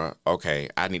make sure, okay,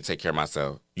 I need to take care of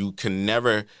myself. You can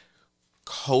never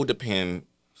codepend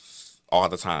all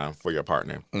the time for your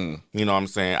partner. You know what I'm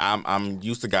saying? I'm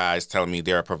used to guys telling me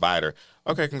they're a provider.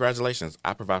 Okay, congratulations.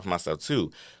 I provide for myself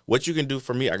too. What you can do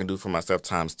for me, I can do for myself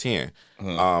times 10.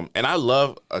 And I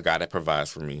love a guy that provides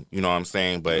for me. You know what I'm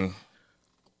saying? But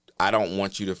I don't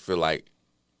want you to feel like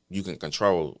you can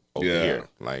control over here.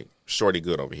 Like, shorty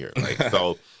good over here. Like,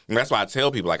 so that's why I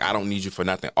tell people, like, I don't need you for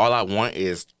nothing. All I want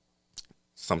is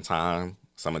some time,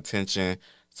 some attention,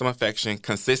 some affection,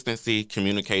 consistency,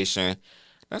 communication.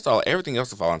 That's all. Everything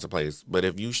else will fall into place. But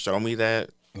if you show me that,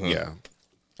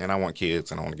 and I want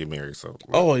kids and I want to get married. So.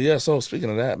 Oh yeah. So speaking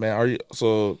of that, man, kids?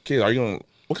 Are you gonna?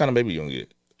 What kind of baby you gonna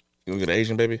get? You gonna get an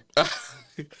Asian baby?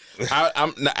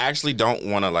 I actually don't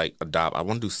want to like adopt. I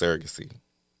want to do surrogacy.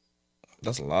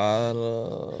 That's a lot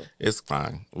of. It's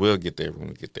fine. We'll get there when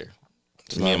we get there.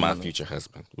 Me and my future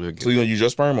husband. We'll get. So you gonna use your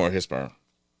sperm or his sperm?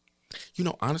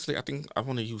 Honestly, I think I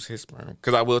want to use his sperm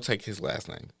because I will take his last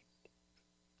name.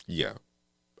 Yeah.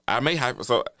 I may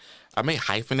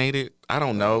hyphenate it. I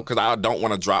don't know, because I don't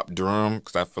want to drop Durham,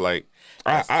 because I feel like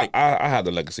I have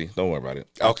the legacy. Don't worry about it.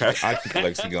 Okay, I keep the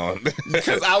legacy going.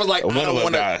 Because I was like, one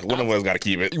of us got to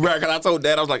keep it. Right? Because I told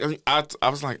Dad, I was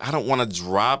like, I don't want to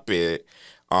drop it,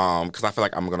 because I feel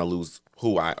like I'm gonna lose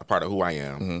a part of who I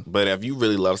am. But if you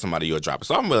really love somebody, you'll drop it.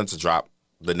 So I'm willing to drop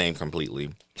the name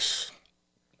completely.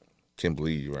 Can't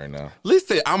believe you right now.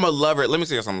 Listen, I'm a lover. Let me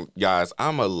say something, guys.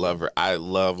 I'm a lover. I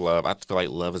love love. I feel like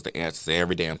love is the answer to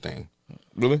every damn thing.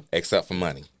 Really? Except for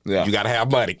money. Yeah. You got to have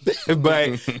money.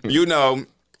 But,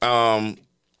 I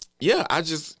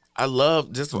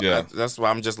love just, that's why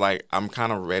I'm just like, I'm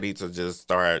kind of ready to just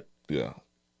start,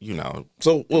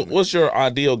 So what's your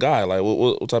ideal guy? Like,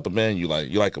 what type of man you like?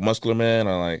 You like a muscular man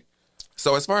or like?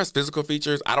 So as far as physical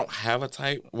features, I don't have a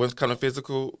type when it's kind of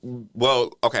physical.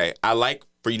 Well, okay, I like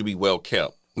for you to be well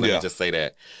kept. Let me just say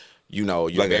that. You're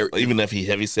like even if he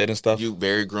heavy set and stuff. You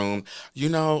very groomed.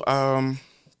 When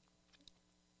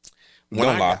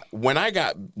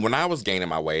I was gaining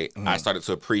my weight, I started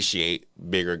to appreciate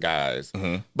bigger guys.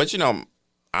 But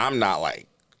I'm not like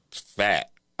fat.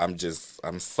 I'm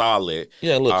solid.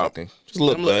 Yeah, look, just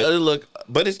look,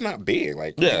 but it's not big.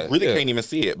 Like, you really can't even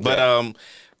see it. But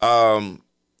I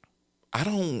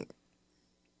don't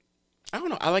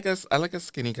know. I like a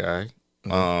skinny guy.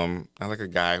 I like a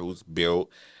guy who's built.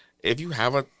 If you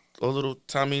have a little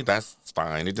tummy, that's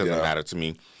fine. It doesn't matter to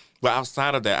me. But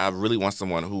outside of that, I really want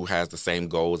someone who has the same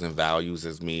goals and values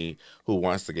as me, who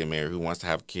wants to get married, who wants to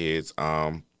have kids,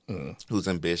 who's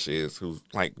ambitious, who's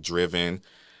like driven,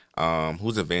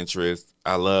 who's adventurous.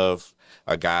 I love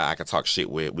a guy I can talk shit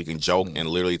with. We can joke and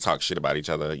literally talk shit about each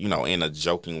other, you know, in a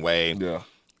joking way. Yeah.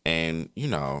 And, you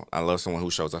know, I love someone who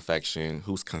shows affection,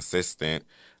 who's consistent,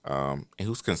 and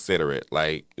who's considerate.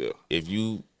 Like, if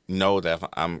you know that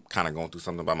I'm kind of going through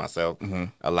something by myself,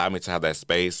 allow me to have that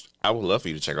space. I would love for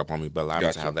you to check up on me, but allow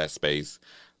me to have that space.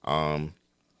 And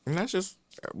that's just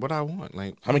what I want.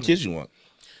 Like, how many kids you want?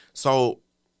 So,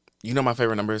 you know my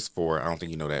favorite number is 4. I don't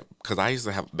think you know that. Because I used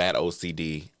to have bad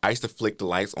OCD. I used to flick the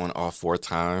lights on off 4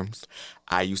 times.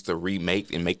 I used to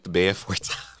remake and make the bed 4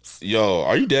 times. Yo,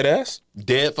 are you dead ass?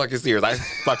 Dead fucking serious. I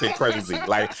fucking crazy.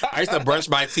 Like, I used to brush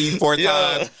my teeth 4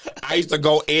 times. I used to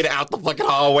go in and out the fucking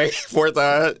hallway 4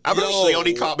 times. I remember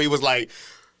Leonie called me, was like,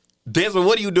 Desmond,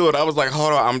 what are you doing? I was like,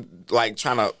 hold on. I'm like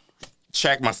trying to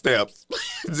check my steps.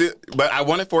 But I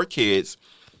wanted 4 kids.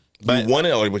 But you want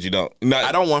it, or but you don't?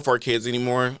 I don't want 4 kids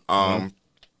anymore.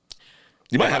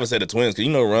 You might have a set of twins, because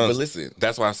you know runs. But listen,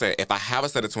 that's why I said, if I have a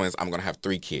set of twins, I'm going to have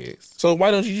 3 kids. So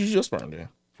why don't you use your sperm then,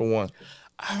 for one?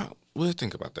 We'll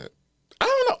think about that. I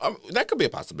don't know. That could be a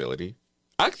possibility.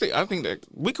 I think that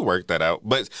we could work that out.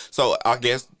 But so I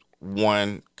guess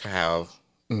one could have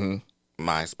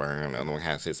my sperm, the other one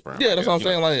has his sperm. Yeah, that's what I'm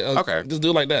saying. Like, okay, just do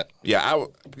it like that. Yeah,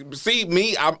 see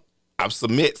me. I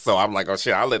submit, so I'm like, oh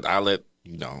shit. I let I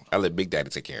let Big Daddy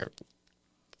take care of it.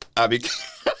 I mean,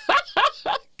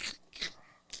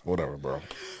 whatever, bro.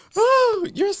 Oh,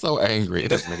 you're so angry. It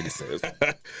doesn't make any sense.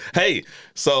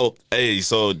 So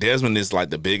Desmond is like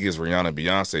the biggest Rihanna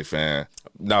Beyonce fan.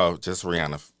 No, just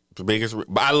Rihanna. The biggest.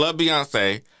 But I love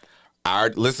Beyonce.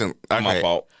 Listen, okay, my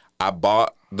fault. I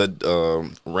bought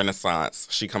the Renaissance.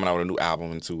 She coming out with a new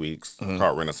album in 2 weeks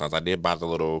called Renaissance. I did buy the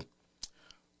little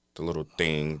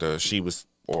thing. She was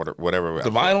ordered whatever. The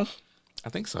vinyl. I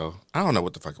think so. I don't know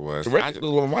what the fuck it was. The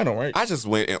little vinyl, right? I just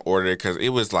went and ordered it because it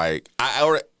was like I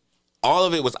ordered. All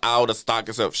of it was out of stock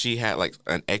except she had like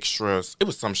an extra. It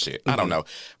was some shit. I don't know.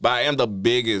 But I am the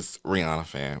biggest Rihanna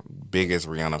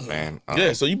fan.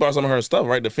 Yeah, so you bought some of her stuff,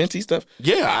 right? The Fenty stuff?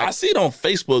 Yeah. I see it on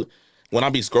Facebook. When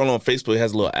I be scrolling on Facebook, it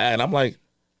has a little ad. And I'm like,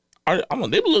 they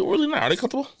look really nice. Are they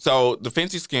comfortable? So the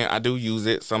Fenty skin, I do use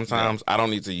it sometimes. Yeah. I don't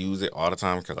need to use it all the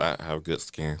time because I have good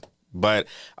skin. But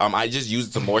I just use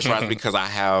it to moisturize because I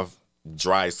have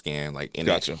dry skin. Like in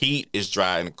the heat is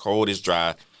dry and the cold is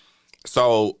dry.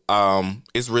 So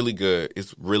it's really good.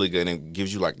 It's really good and it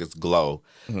gives you like this glow.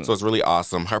 So it's really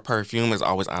awesome. Her perfume is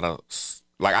always out of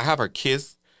like I have her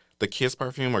the Kiss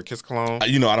perfume or Kiss cologne.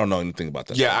 I don't know anything about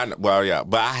that. Yeah,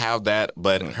 but I have that.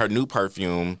 But her new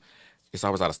perfume, it's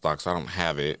always out of stock, so I don't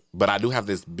have it. But I do have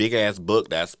this big ass book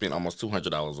that I spent almost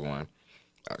 $200 on.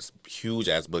 It's a huge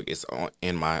ass book. It's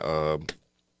in my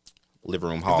living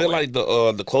room hallway. Is it like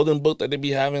the clothing book that they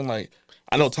be having? Like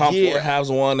I know Tom Ford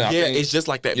has one. It's just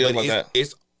like that. Yeah, but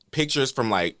it's pictures from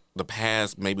like the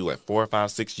past maybe 4 or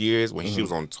 5, 6 years when she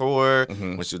was on tour,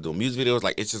 when she was doing music videos.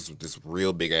 Like it's just this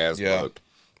real big ass book.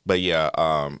 But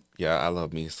I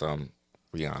love me some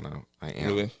Rihanna. I am.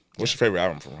 Really? What's your favorite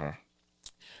album from her?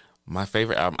 My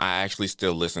favorite album, I actually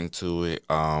still listen to it.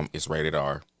 It's Rated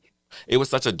R. It was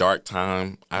such a dark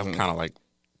time. I kind of like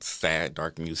sad,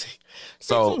 dark music.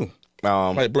 So,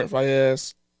 like Brent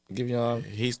Fayez,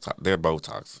 Giveon. They're both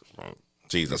toxic.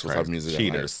 Jesus Christ. Music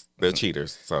cheaters. They're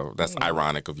cheaters. So that's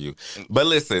ironic of you. But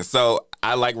listen, so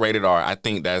I like Rated R. I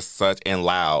think that's such and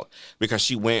Loud because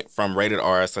she went from Rated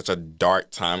R such a dark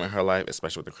time in her life,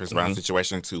 especially with the Chris Brown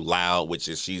situation, to Loud, which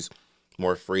is she's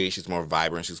more free, she's more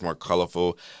vibrant, she's more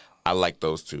colorful. I like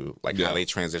those two, like how they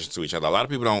transition to each other. A lot of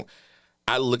people don't.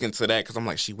 I look into that because I'm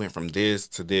like, she went from this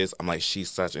to this. I'm like, she's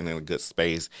such in a good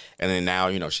space. And then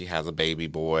now, she has a baby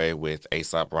boy with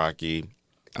A$AP Rocky.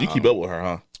 You keep up with her,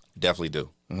 huh? Definitely do.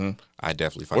 I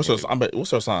definitely What's her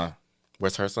sign?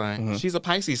 What's her sign? She's a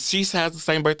Pisces. She has the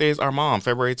same birthday as our mom,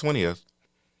 February 20th.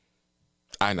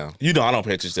 I know. I don't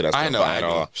pay attention to that stuff. I know. At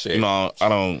all. Shit. I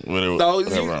don't really.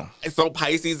 So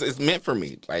Pisces is meant for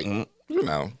me. Like,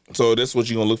 So this is what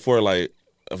you going to look for? Like,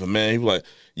 if a man, he be like,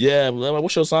 yeah,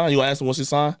 what's your sign? You ask him what's his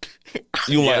sign?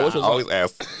 You like, what's your sign? I always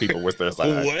ask people what's their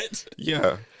sign. What?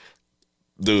 Yeah.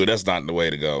 Dude, that's not the way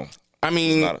to go. I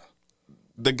mean,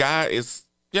 the guy is...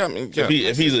 Yeah, I mean, yeah.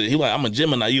 If he's like, I'm a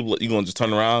Gemini, you gonna just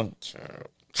turn around?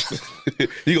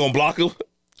 You gonna block him?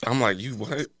 I'm like, you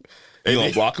what? You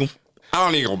gonna block him? I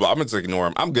don't even gonna block. I'm just ignore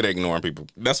him. I'm good at ignoring people.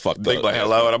 That's fucked up. They like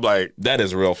hello, and I'm like, that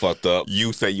is real fucked up.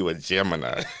 You say you a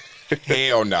Gemini.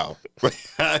 Hell no.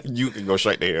 You can go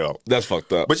straight to hell. That's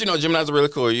fucked up. But Geminis are really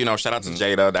cool. Shout out to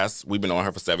Jada. We've been on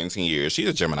her for 17 years. She's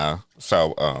a Gemini.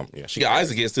 So yeah,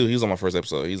 Isaac is too. He was on my first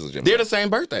episode. He's a Gemini. They're the same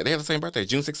birthday. They have the same birthday,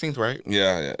 June 16th, right?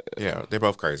 Yeah. Yeah, they're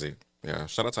both crazy. Yeah,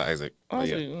 shout out to Isaac.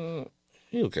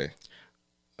 He okay.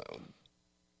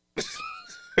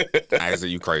 Isaac,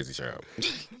 you crazy, child.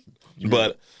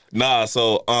 But nah,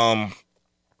 so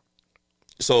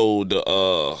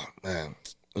the man,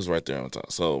 it was right there on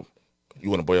top. So you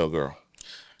want a boy or a girl?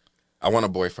 I want a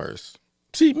boy first.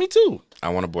 See, me too. I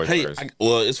want a boy first.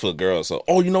 Well, it's for girls. So,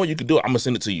 you know what you can do? I'm gonna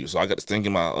send it to you. So I got this thing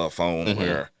in my phone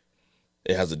where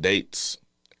it has the dates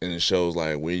and it shows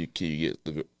like when can you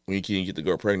get the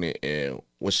girl pregnant and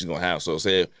what she's gonna have. So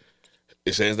it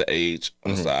says the age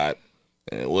on the side,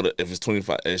 and what if it's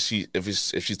 25?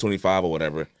 If she's 25 or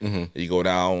whatever, you go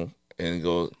down and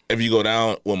if you go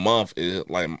down 1 month, it's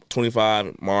like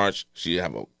 25 March. She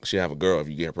have a girl if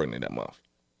you get her pregnant that month.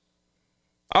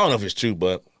 I don't know if it's true,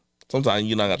 but sometimes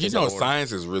you're not gonna take that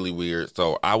science is really weird,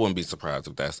 so I wouldn't be surprised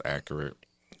if that's accurate.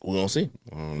 We're gonna see.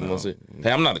 We're gonna see.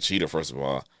 Hey, I'm not a cheater, first of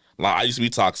all. Like, I used to be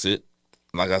toxic.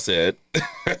 Like I said,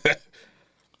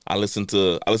 I listen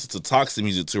to toxic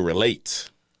music to relate.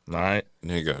 All right,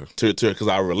 there you go. Because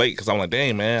I relate. Because I'm like,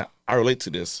 dang man, I relate to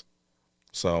this.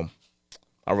 So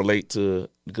I relate to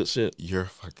the good shit. You're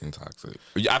fucking toxic.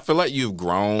 I feel like you've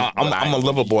grown. I'm a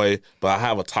lover boy, but I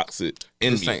have a toxic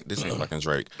envy. This ain't fucking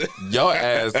Drake. Your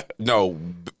ass. No,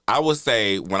 I would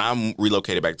say when I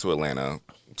relocated back to Atlanta,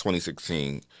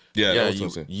 2016. Yeah,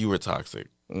 you were toxic.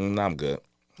 Nah, I'm good.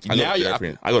 I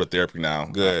go to therapy now.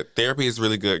 Good. Therapy is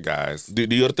really good, guys. Do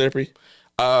you go to therapy?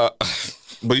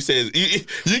 But you said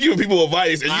you giving people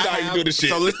advice and you know how you do this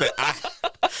shit. So listen,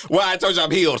 I told you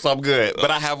I'm healed, so I'm good. But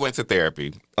I have went to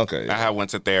therapy. Okay. I have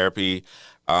went to therapy.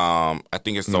 I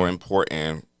think it's so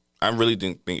important. I really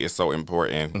didn't think it's so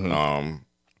important.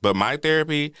 But my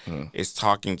therapy is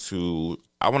talking to.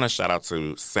 I want to shout out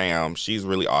to Sam. She's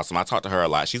really awesome. I talk to her a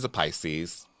lot. She's a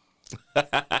Pisces.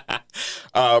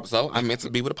 So I'm meant to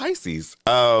be with a Pisces.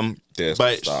 But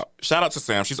shout out to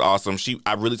Sam. She's awesome.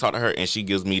 I really talk to her and she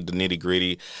gives me the nitty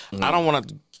gritty. I don't want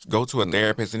to go to a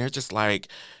therapist and they're just like,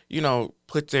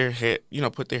 put their hand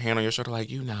on your shoulder like,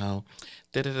 No,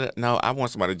 I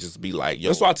want somebody to just be like, yo.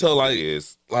 That's why I tell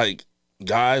like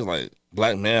guys, like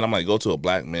black man. I'm like, go to a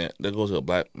black man. They go to a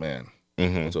black man.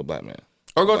 Go to a black man.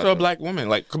 Or go to a black woman,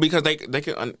 like, because they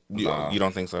can. You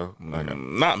don't think so? Okay.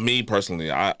 Not me personally.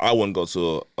 I wouldn't go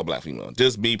to a black female.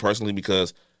 Just me personally,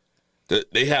 because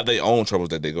they have their own troubles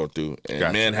that they go through,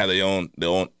 and men have their own.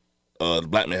 The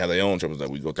black men have their own troubles that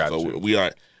we go through. So we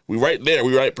right there.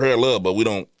 We right parallel, but we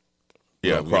don't.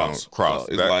 Cross. So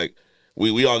it's like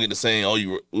we all get the same.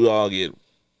 We all get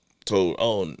told,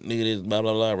 nigga, this blah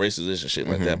blah blah, racist and shit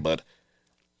like that. But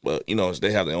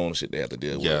they have their own shit they have to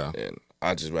deal with, and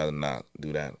I'd just rather not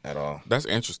do that at all. That's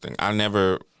interesting. I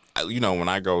never, when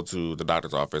I go to the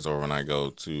doctor's office or when I go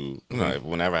to,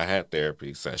 whenever I had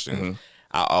therapy sessions,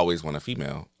 I always want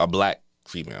a black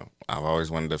female. I've always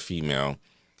wanted a female.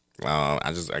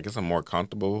 I guess I'm more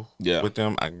comfortable with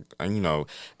them. And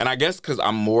I guess because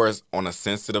I'm more on a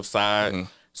sensitive side,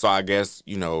 so I guess,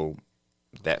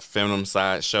 that feminine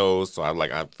side shows. So I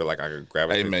feel like I could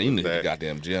gravitate. Hey man, you need the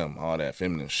goddamn gym, all that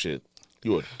feminine shit.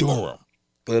 You a dorm.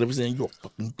 Let me say you a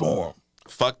fucking dorm.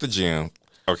 Fuck the gym.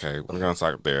 Okay, we're gonna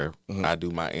talk there. I do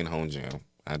my in-home gym.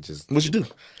 What you do?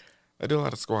 I do a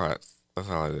lot of squats. That's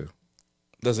all I do.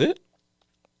 That's it?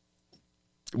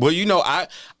 Well,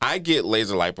 I get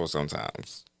laser lipo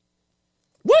sometimes.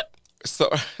 What? So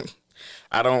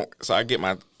I get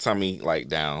my tummy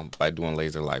down by doing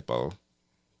laser lipo.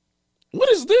 What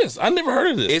is this? I never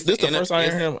heard of this. This is the first time I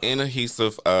heard him. It's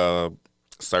inadhesive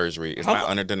surgery. It's not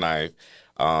under the knife.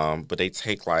 But they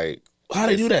take how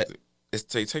they do that?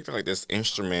 They take this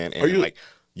instrument and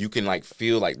you can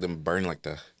feel them burn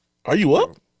the. Are you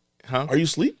up? Huh? Are you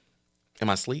asleep? Am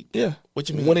I asleep? Yeah. What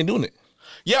you mean? When they doing it?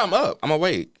 Yeah, I'm up. I'm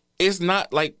awake. It's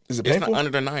not is it painful? It's not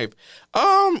under the knife.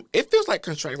 It feels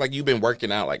like you've been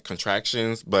working out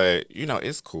contractions, but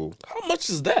it's cool. How much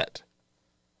is that?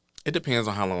 It depends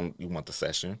on how long you want the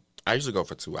session. I usually go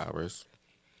for 2 hours.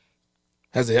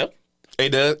 Has it helped? It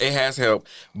does. It has helped,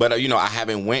 but I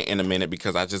haven't went in a minute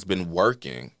because I've just been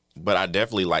working. But I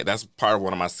definitely that's part of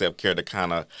one of my self-care to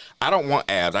kind of. I don't want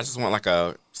abs. I just want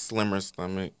a slimmer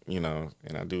stomach, and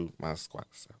I do my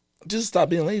squats. So. Just stop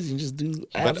being lazy and just do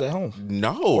abs at home.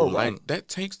 No, that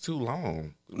takes too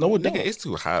long. No, it don't. It's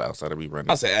too hot outside to be running.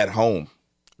 I say at home.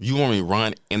 You want me to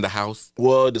run in the house?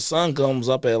 Well, the sun comes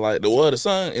up at the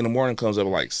sun in the morning comes up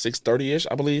at 6:30ish,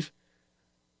 I believe,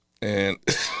 and.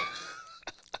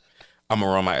 I'm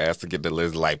gonna run my ass to get the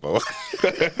Liz lipo.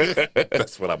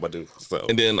 That's what I'm gonna do. So,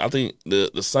 And then I think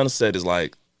the sunset is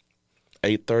like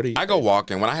 8:30. I go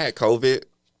walking. When I had COVID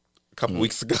a couple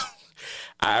weeks ago,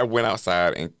 I went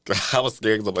outside and I was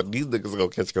scared because I'm like, these niggas are gonna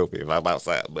catch COVID if I'm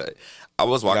outside. But I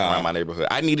was walking around my neighborhood.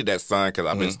 I needed that sun because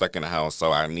I've been stuck in the house,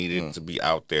 so I needed to be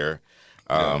out there.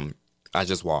 I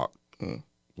just walk.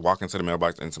 Walking to the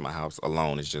mailbox into my house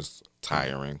alone is just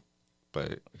tiring.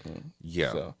 But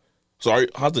yeah. So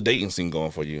how's the dating scene going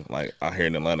for you? Like out here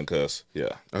in Atlanta, cause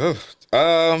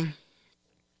I'm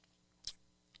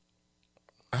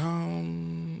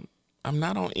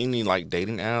not on any like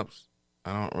dating apps.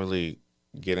 I don't really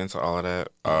get into all of that.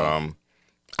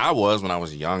 I was when I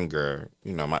was younger,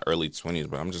 my early 20s,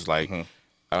 but I'm just like,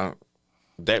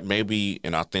 that may be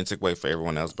an authentic way for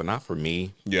everyone else, but not for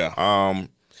me. Yeah.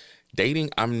 Dating,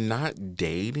 I'm not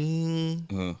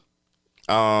dating.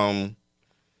 I'm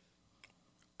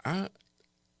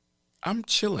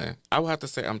chilling. I would have to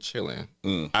say I'm chilling.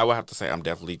 I would have to say I'm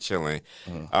definitely chilling.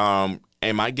 Am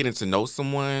I getting to know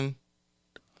someone?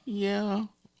 Yeah.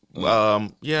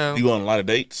 Yeah. You on a lot of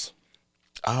dates?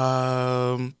 We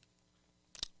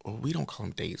don't call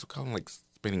them dates. We call them like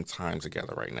spending time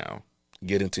together right now.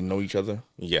 Getting to know each other?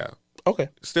 Yeah. Okay.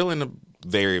 Still in the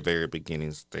very, very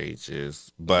beginning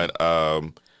stages, but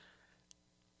I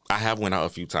have went out a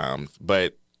few times,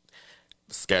 but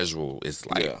schedule is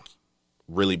like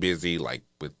really busy, like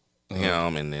with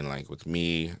him and then like with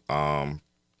me.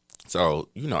 So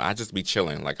I just be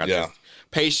chilling. Like I just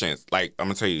patience. Like I'm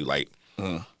gonna tell you, like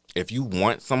if you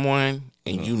want someone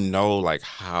and like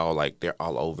how like they're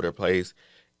all over the place,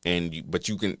 but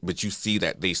you see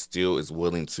that they still is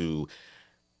willing to,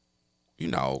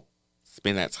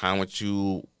 spend that time with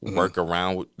you, work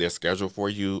around with their schedule for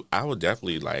you. I would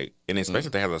definitely like, and especially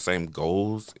if they have the same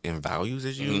goals and values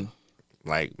as you,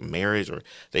 like marriage or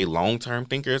they long-term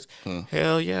thinkers.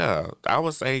 Hell yeah, I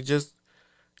would say just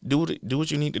do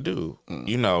what you need to do.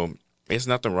 It's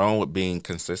nothing wrong with being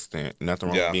consistent. Nothing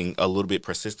wrong with being a little bit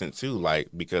persistent too. Like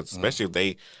because especially if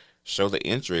they show the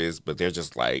interest, but they're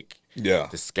just like the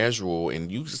schedule,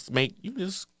 and you just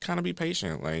kind of be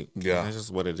patient. Like that's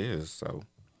just what it is. So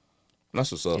that's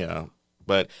what's up. Yeah,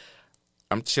 but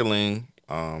I'm chilling.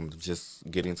 Just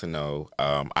getting to know.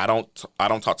 I don't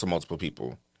talk to multiple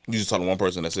people. You just talk to one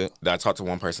person. That's it. I talk to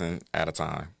one person at a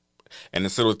time. And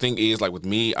the thing is, like with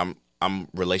me, I'm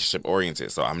relationship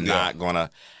oriented, so I'm not gonna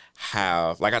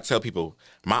have, like I tell people,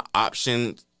 my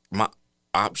options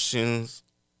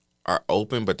are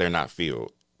open, but they're not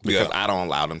filled because I don't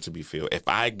allow them to be filled. If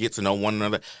I get to know one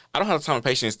another, I don't have the time and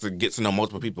patience to get to know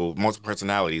multiple people, multiple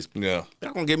personalities. Yeah,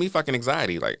 they're gonna give me fucking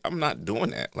anxiety. Like I'm not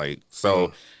doing that. Like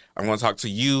so, I'm gonna talk to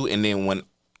you, and then when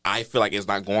I feel like it's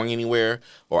not going anywhere,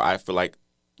 or I feel like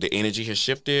the energy has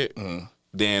shifted,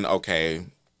 then okay.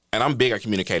 And I'm big at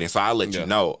communicating, so I'll let you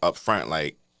know up front,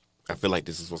 like, I feel like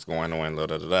this is what's going on, da,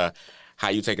 da, da, da. How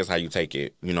you take is how you take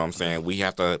it. You know what I'm saying? We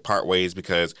have to part ways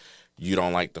because you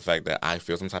don't like the fact that I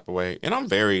feel some type of way. And I'm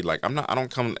very, like, I don't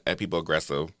come at people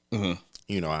aggressive.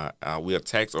 We'll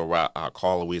text or I'll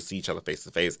call or we'll see each other face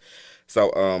to face. So,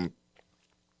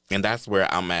 and that's where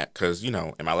I'm at because, in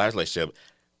my last relationship,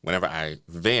 whenever I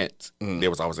vent, there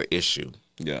was always an issue.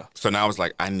 Yeah. So now it's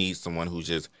like, I need someone who's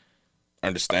just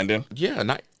understanding. Yeah,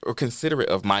 not or considerate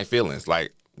of my feelings.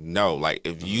 Like, no, like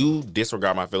if you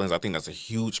disregard my feelings, I think that's a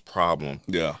huge problem.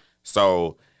 Yeah.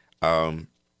 So,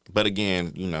 but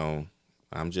again,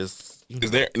 I'm just.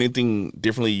 Is there anything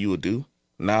differently you would do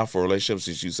now for relationships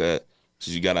since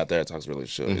you got out there to talk to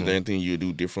relationship? Is there anything you would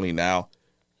do differently now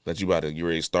that you ready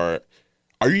to start?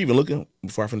 Are you even looking?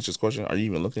 Before I finish this question, are you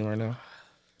even looking right now?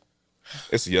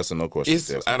 It's a yes or no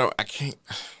question. I can't.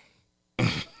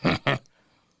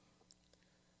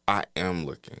 I am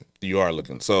looking. You are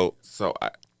looking. So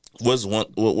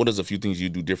what is a few things you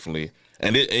do differently?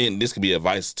 And this could be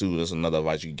advice too. There's another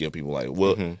advice you can give people. Like,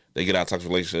 they get out of toxic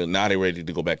relationship, now they're ready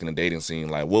to go back in the dating scene.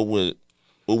 Like, what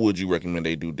would you recommend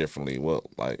they do differently? Well,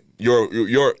 like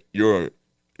your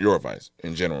advice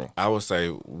in general. I would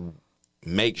say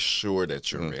make sure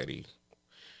that you're ready.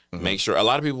 Make sure. A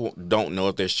lot of people don't know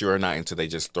if they're sure or not until they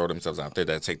just throw themselves out there.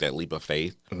 That take that leap of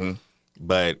faith.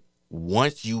 But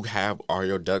once you have all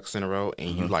your ducks in a row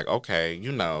and you like, okay,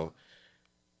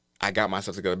 I got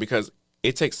myself together, because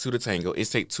it takes two to tango. It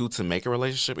takes two to make a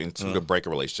relationship and two to break a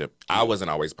relationship. I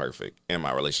wasn't always perfect in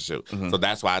my relationship. So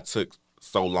that's why it took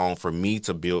so long for me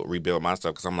to rebuild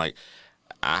myself, because I'm like,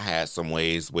 I had some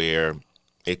ways where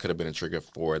it could have been a trigger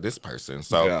for this person.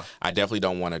 So I definitely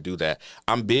don't want to do that.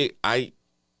 I'm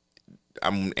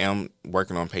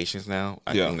working on patience now.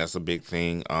 I think that's a big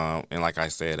thing. And like I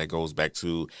said, that goes back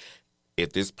to,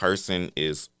 if this person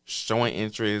is showing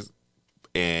interest,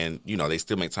 and you know they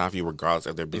still make time for you regardless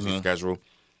of their busy schedule,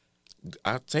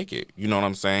 I take it. You know what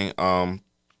I'm saying?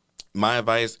 My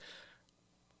advice: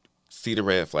 see the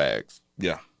red flags.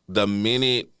 Yeah. The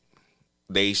minute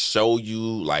they show you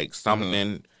like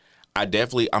something, I'm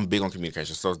big on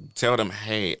communication. So tell them,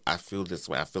 hey, I feel this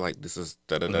way. I feel like this is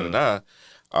da da da da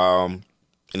da.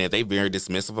 And if they very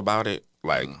dismissive about it,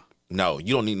 like, no,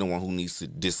 you don't need no one who needs to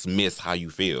dismiss how you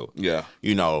feel. Yeah.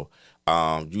 You know,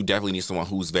 you definitely need someone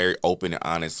who's very open and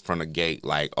honest from the gate.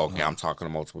 Like, okay, I'm talking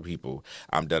to multiple people.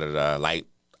 I'm da da da. Like,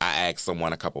 I asked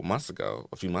someone a few months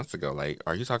ago, like,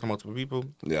 are you talking to multiple people?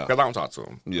 Yeah. Because I don't talk to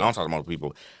them. Yeah. I don't talk to multiple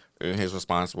people. And his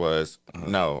response was,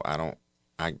 no, I don't.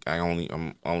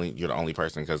 I'm only, you're the only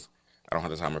person because I don't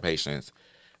have the time or patience.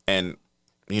 And,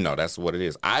 you know, that's what it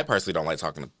is. I personally don't like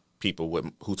talking to people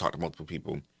who talk to multiple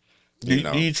people. Do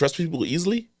you trust people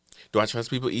easily? Do I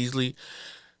trust people easily?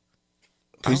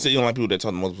 You say you don't like people that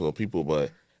talk to multiple people,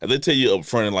 but if they tell you up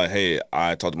front and like, hey,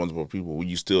 I talk to multiple people, will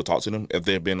you still talk to them if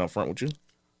they've been up front with you?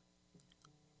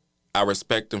 I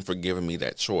respect them for giving me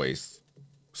that choice.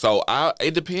 So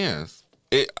it depends.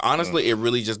 It honestly, it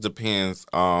really just depends.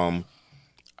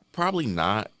 Probably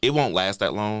not. It won't last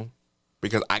that long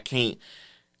because I can't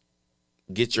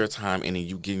get your time and then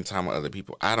you getting time with other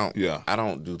people. I don't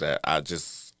do that.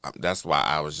 That's why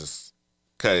I was just,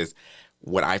 because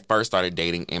when I first started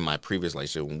dating in my previous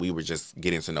relationship, when we were just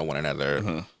getting to know one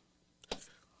another,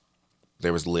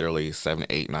 there was literally 7,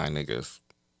 8, 9 niggas,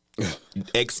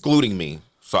 excluding me.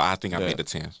 So I think I made the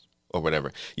 10th or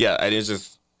whatever. Yeah, and it's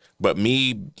just, but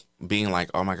me being like,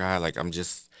 oh my God, like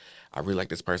I really like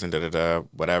this person, da da da,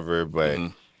 whatever. But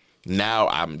now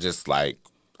I'm just like,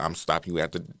 I'm stopping you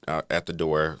at the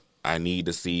door. I need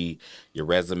to see your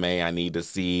resume. I need to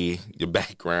see your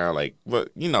background, like, what,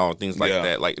 you know, things like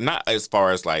that. Like, not as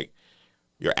far as like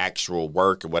your actual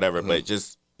work or whatever, but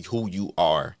just who you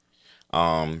are.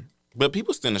 But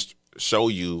people still show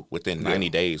you within 90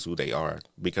 days who they are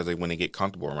because when they get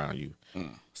comfortable around you.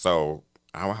 So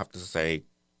I would have to say,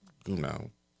 you know,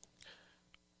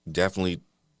 definitely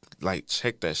like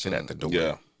check that shit at the door.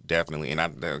 Yeah. Definitely.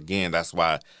 And again, that's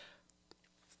why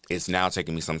it's now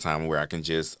taking me some time where I can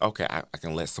just, okay, I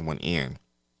can let someone in.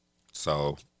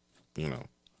 So, you know.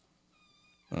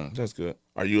 That's good.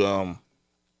 Are you,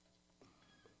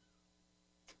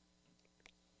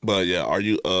 but yeah, are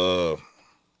you,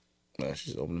 man,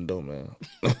 she's opening the door, man.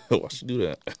 Why she do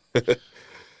that?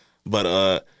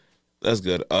 But, that's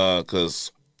good.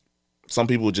 Cause some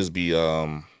people just be,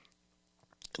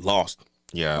 lost.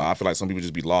 Yeah. I feel like some people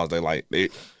just be lost.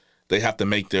 They have to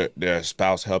make their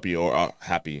spouse happy or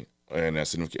happy and their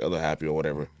significant other happy or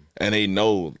whatever. And they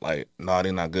know, like, no,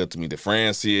 they're not good to me. The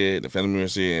friends see it, the family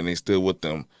members see it, and they still with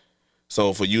them.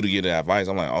 So for you to get that advice,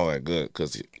 I'm like, oh, that's good.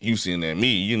 Because you seeing that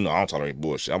me, you know, I don't tolerate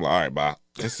bullshit. I'm like, all right, bye.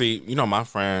 And see, you know, my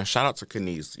friend, shout out to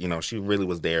Kenise. You know, she really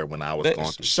was there when I was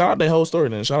going through. Shout out the whole story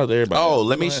then. Shout out to everybody. Oh,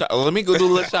 let me go do a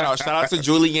little shout out. Shout out to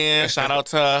Julianne. Shout out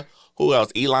to who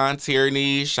else? Elon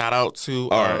Tierney. Shout out to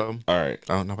all right.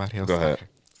 Oh, nobody else. Go ahead.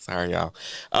 Sorry, y'all.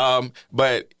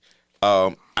 But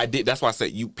I did. That's why I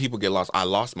said people get lost. I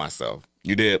lost myself.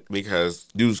 You did because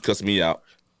you was cussing me out.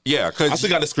 Yeah, because I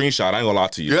still got a screenshot. I ain't gonna lie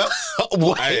to you. Yeah.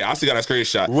 What? Hey, I still got a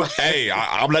screenshot. What? Hey,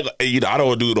 I'm like, you know, I don't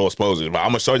want to do no exposure, but I'm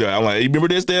gonna show you. I'm like, hey, you remember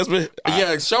this, Desmond?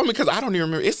 Yeah, show me because I don't even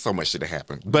remember. It's so much shit that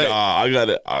happened. But I got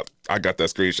it. I got that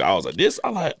screenshot. I was like, this.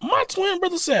 I'm like, my twin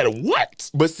brother said what?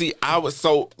 But see, I was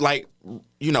so like,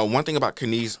 you know, one thing about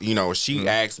Kenise, you know, she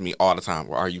asks me all the time,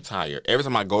 well, are you tired? Every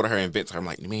time I go to her and vent to her, I'm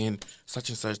like, man, such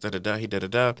and such, da da da, he da da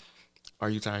da. Are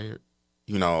you tired?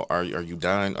 You know, are you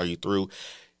done? Are you through?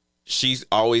 She's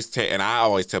always and I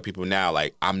always tell people now,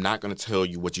 like, I'm not gonna tell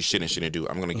you what you should and shouldn't do.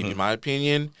 I'm gonna give you my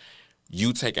opinion.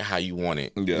 You take it how you want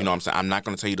it. Yeah. You know what I'm saying? I'm not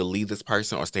gonna tell you to leave this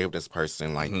person or stay with this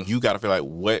person. Like, you gotta feel like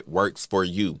what works for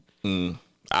you.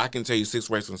 I can tell you 6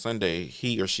 ways on Sunday,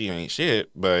 he or she ain't shit,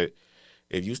 but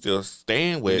if you still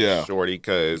staying with shorty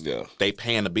because they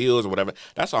paying the bills or whatever,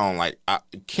 that's all I'm like. I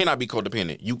cannot be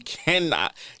codependent. You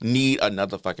cannot need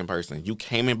another fucking person. You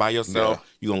came in by yourself.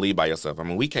 You gonna leave by yourself. I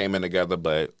mean, we came in together,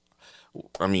 but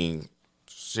I mean,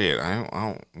 shit, I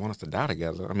don't want us to die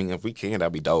together. I mean, if we can,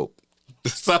 that'd be dope.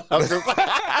 So,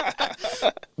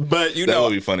 but you know, that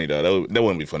would be funny though. That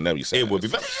wouldn't be funny. That'd be sad. It would be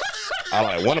funny. I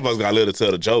like one of us got to live to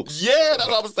tell the jokes. Yeah, that's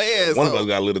what I'm saying. One of us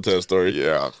got to live to tell the story.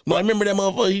 Yeah. No, I remember that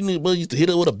motherfucker. He used to hit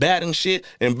her with a bat and shit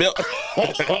and belt.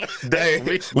 Dang,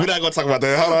 we're not gonna talk about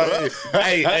that. Hold on.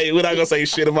 Hey, we're not gonna say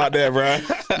shit about that, bro.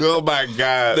 Oh my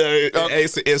God. Hey,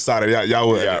 it's an insider. Y'all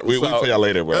will. Yeah, we'll tell y'all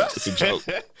later, bro. It's a joke.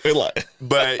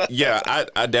 But yeah,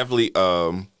 I definitely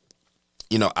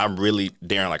you know, I'm really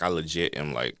Darren, like I legit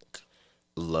am like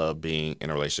love being in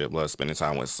a relationship, love spending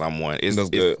time with someone. It's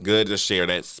good. good to share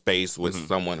that space with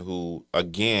someone who,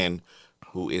 again,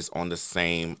 who is on the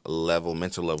same level,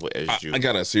 mental level as you. I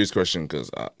got a serious question because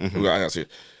I got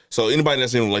serious. So anybody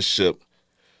that's in a relationship,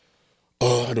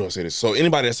 how do I say this? So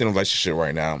anybody that's in a relationship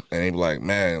right now, and they be like,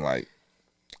 man, like,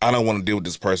 I don't want to deal with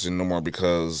this person no more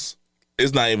because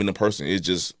it's not even the person. It's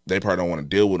just they probably don't want to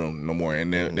deal with them no more,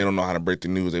 and they don't know how to break the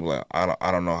news. They be like,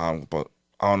 I don't know how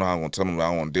I'm gonna tell them that I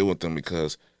don't want to deal with them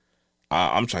because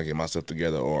I'm trying to get myself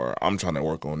together or I'm trying to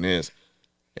work on this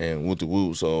and woo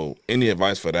woo. So any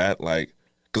advice for that? Like,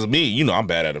 cause me, you know, I'm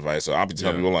bad at advice, so I'll be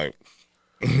telling people like,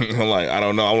 I'm like, I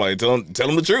don't know. I'm like, tell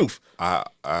them the truth.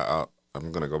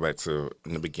 I'm gonna go back to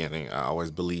in the beginning. I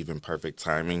always believe in perfect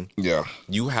timing. Yeah,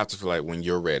 you have to feel like when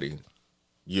you're ready.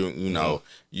 You know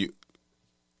you.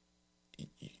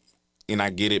 And I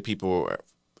get it. People are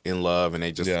in love and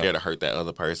they just scared to hurt that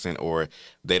other person, or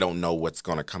they don't know what's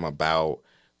gonna come about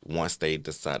once they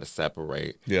decide to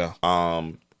separate. Yeah.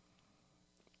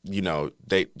 You know,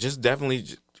 they just definitely.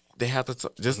 They have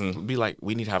to just be like,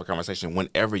 we need to have a conversation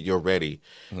whenever you're ready.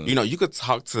 You know, you could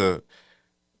talk to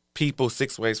people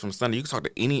 6 ways from Sunday. You can talk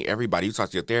to everybody. You talk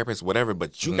to your therapist, whatever,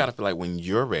 but you got to feel like when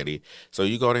you're ready. So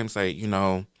you go to him and say, you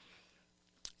know,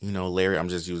 Larry, I'm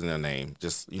just using their name.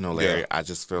 Just, Larry, I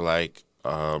just feel like,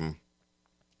 I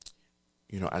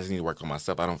just need to work on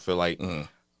myself. I don't feel like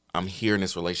I'm here in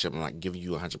this relationship. I'm not giving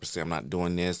you 100%. I'm not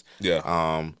doing this.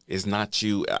 Yeah. It's not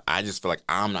you. I just feel like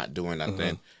I'm not doing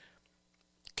nothing.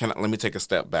 Let me take a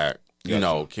step back. You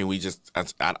know, can we just, I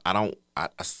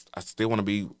still want to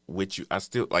be with you. I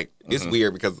still, like, it's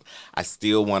weird because I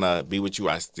still want to be with you.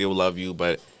 I still love you,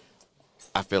 but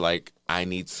I feel like I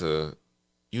need to,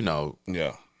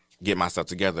 get myself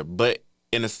together. But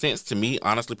in a sense, to me,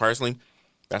 honestly, personally,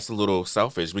 that's a little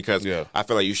selfish because I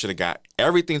feel like you should have got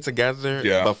everything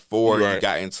together before you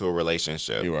got into a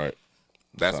relationship. You're right.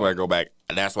 That's why I go back.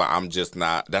 That's why I'm just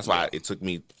not, that's why it took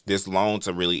me this long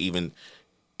to really even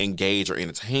engage or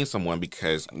entertain someone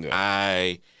because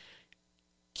I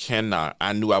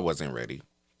knew I wasn't ready.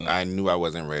 I knew I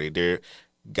wasn't ready. There,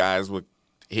 guys would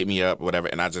hit me up, whatever,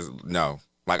 and I just, no.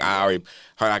 Like, I already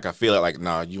heard, I could feel it, like,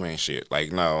 no, you ain't shit.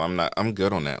 Like, no, I'm not, I'm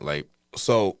good on that. Like,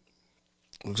 so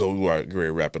we are ready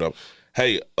to wrap it up.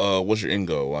 Hey, what's your end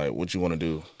goal? Like, what you want to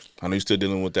do? I know you're still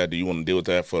dealing with that. Do you want to deal with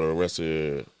that for the rest of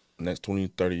the next 20,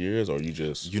 30 years, or you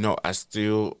just...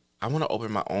 I want to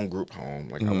open my own group home.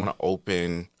 Like, I want to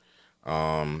open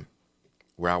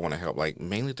where I want to help, like,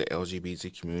 mainly the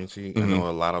LGBT community. I know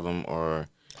a lot of them are...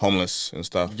 homeless and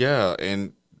stuff. Yeah,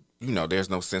 and, there's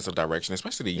no sense of direction,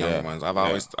 especially the young ones. I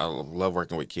love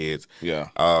working with kids. Yeah.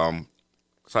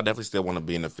 So I definitely still want to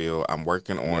be in the field. I'm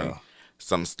working on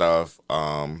some stuff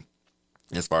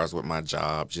as far as with my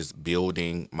job, just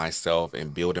building myself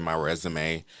and building my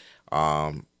resume.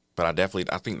 But I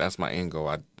think that's my end goal.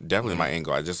 My end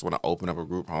goal. I just want to open up a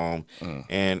group home.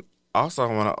 And also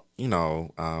I want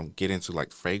to, get into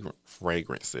like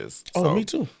fragrances. Oh, so, me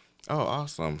too. Oh,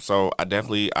 awesome. So I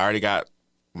already got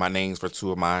my names for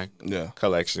 2 of my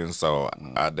collections. So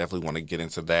I definitely want to get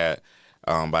into that.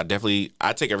 But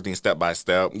I take everything step by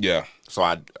step. Yeah. So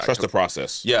I trust the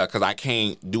process. Yeah, because I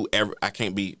can't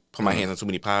put my hands in too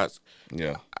many pots.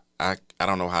 Yeah. I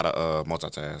don't know how to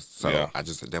multitask. So I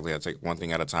just definitely have to take one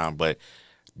thing at a time. But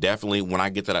definitely when I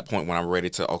get to that point when I'm ready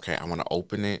to, I want to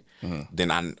open it, then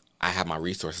I have my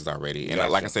resources already. And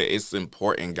like I said, it's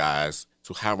important, guys,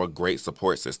 to have a great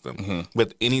support system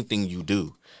with anything you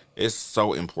do. It's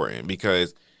so important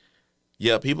because,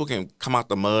 people can come out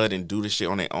the mud and do the shit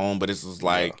on their own, but it's just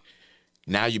like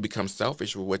now you become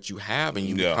selfish with what you have and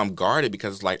you become guarded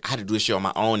because it's like, I had to do this shit on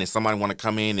my own and somebody want to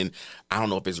come in and I don't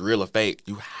know if it's real or fake.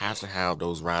 You have to have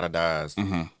those ride or dies.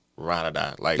 Ride or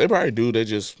die. Like, they probably do. They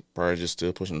probably just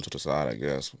still pushing them to the side, I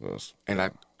guess. And I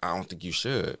don't think you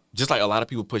should. Just like a lot of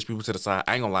people push people to the side.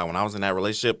 I ain't gonna lie. When I was in that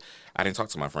relationship, I didn't talk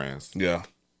to my friends. Yeah.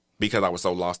 Because I was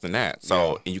so lost in that.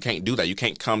 So, and you can't do that. You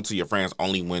can't come to your friends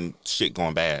only when shit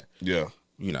going bad. Yeah.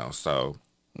 So.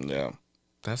 Yeah.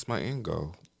 That's my end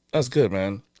goal. That's good,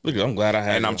 man. Look, I'm glad I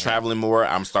had. And I'm traveling more.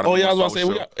 I'm starting. Oh yeah, I was about to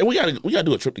say we gotta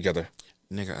do a trip together.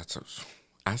 Nigga,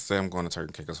 I say I'm going to Turks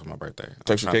and Caicos for my birthday.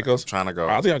 Turks and Caicos? Trying to go.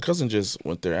 I think our cousin just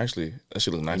went there. Actually, that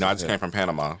shit look nice. I just came from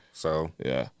Panama, so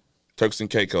yeah. Turks and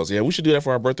Caicos. Yeah, we should do that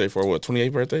for our birthday. For what,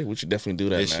 28th birthday? We should definitely do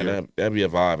that, this man. Year. That'd be a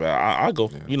vibe. I'll go.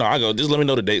 Yeah. I go. Just let me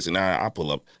know the dates, and I'll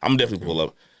pull up. I'm definitely pull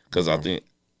up because I think.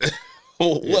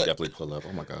 What? Definitely pull up.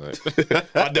 Oh my god.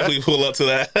 I'll definitely pull up to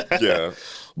that. Yeah.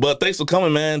 But thanks for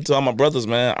coming, man, to all my brothers,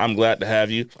 man. I'm glad to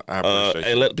have you. I appreciate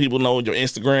Hey, you. let people know your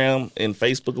Instagram and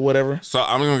Facebook or whatever. So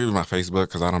I'm gonna give you my Facebook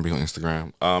because I don't be on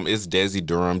Instagram. It's Desi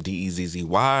Durham,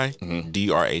 Dezzydurham.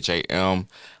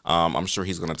 I'm sure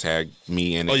he's gonna tag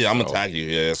me in it. Oh yeah, I'm so. gonna tag you.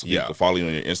 Yeah, so people can follow you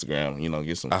on your Instagram. You know,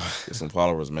 get some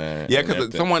followers, man. Yeah, and because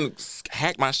everything. someone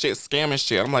hacked my shit, scamming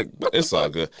shit. I'm like, what the It's all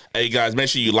fuck? good. Hey guys, make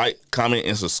sure you like, comment,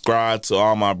 and subscribe to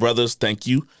all my brothers. Thank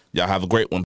you. Y'all have a great one.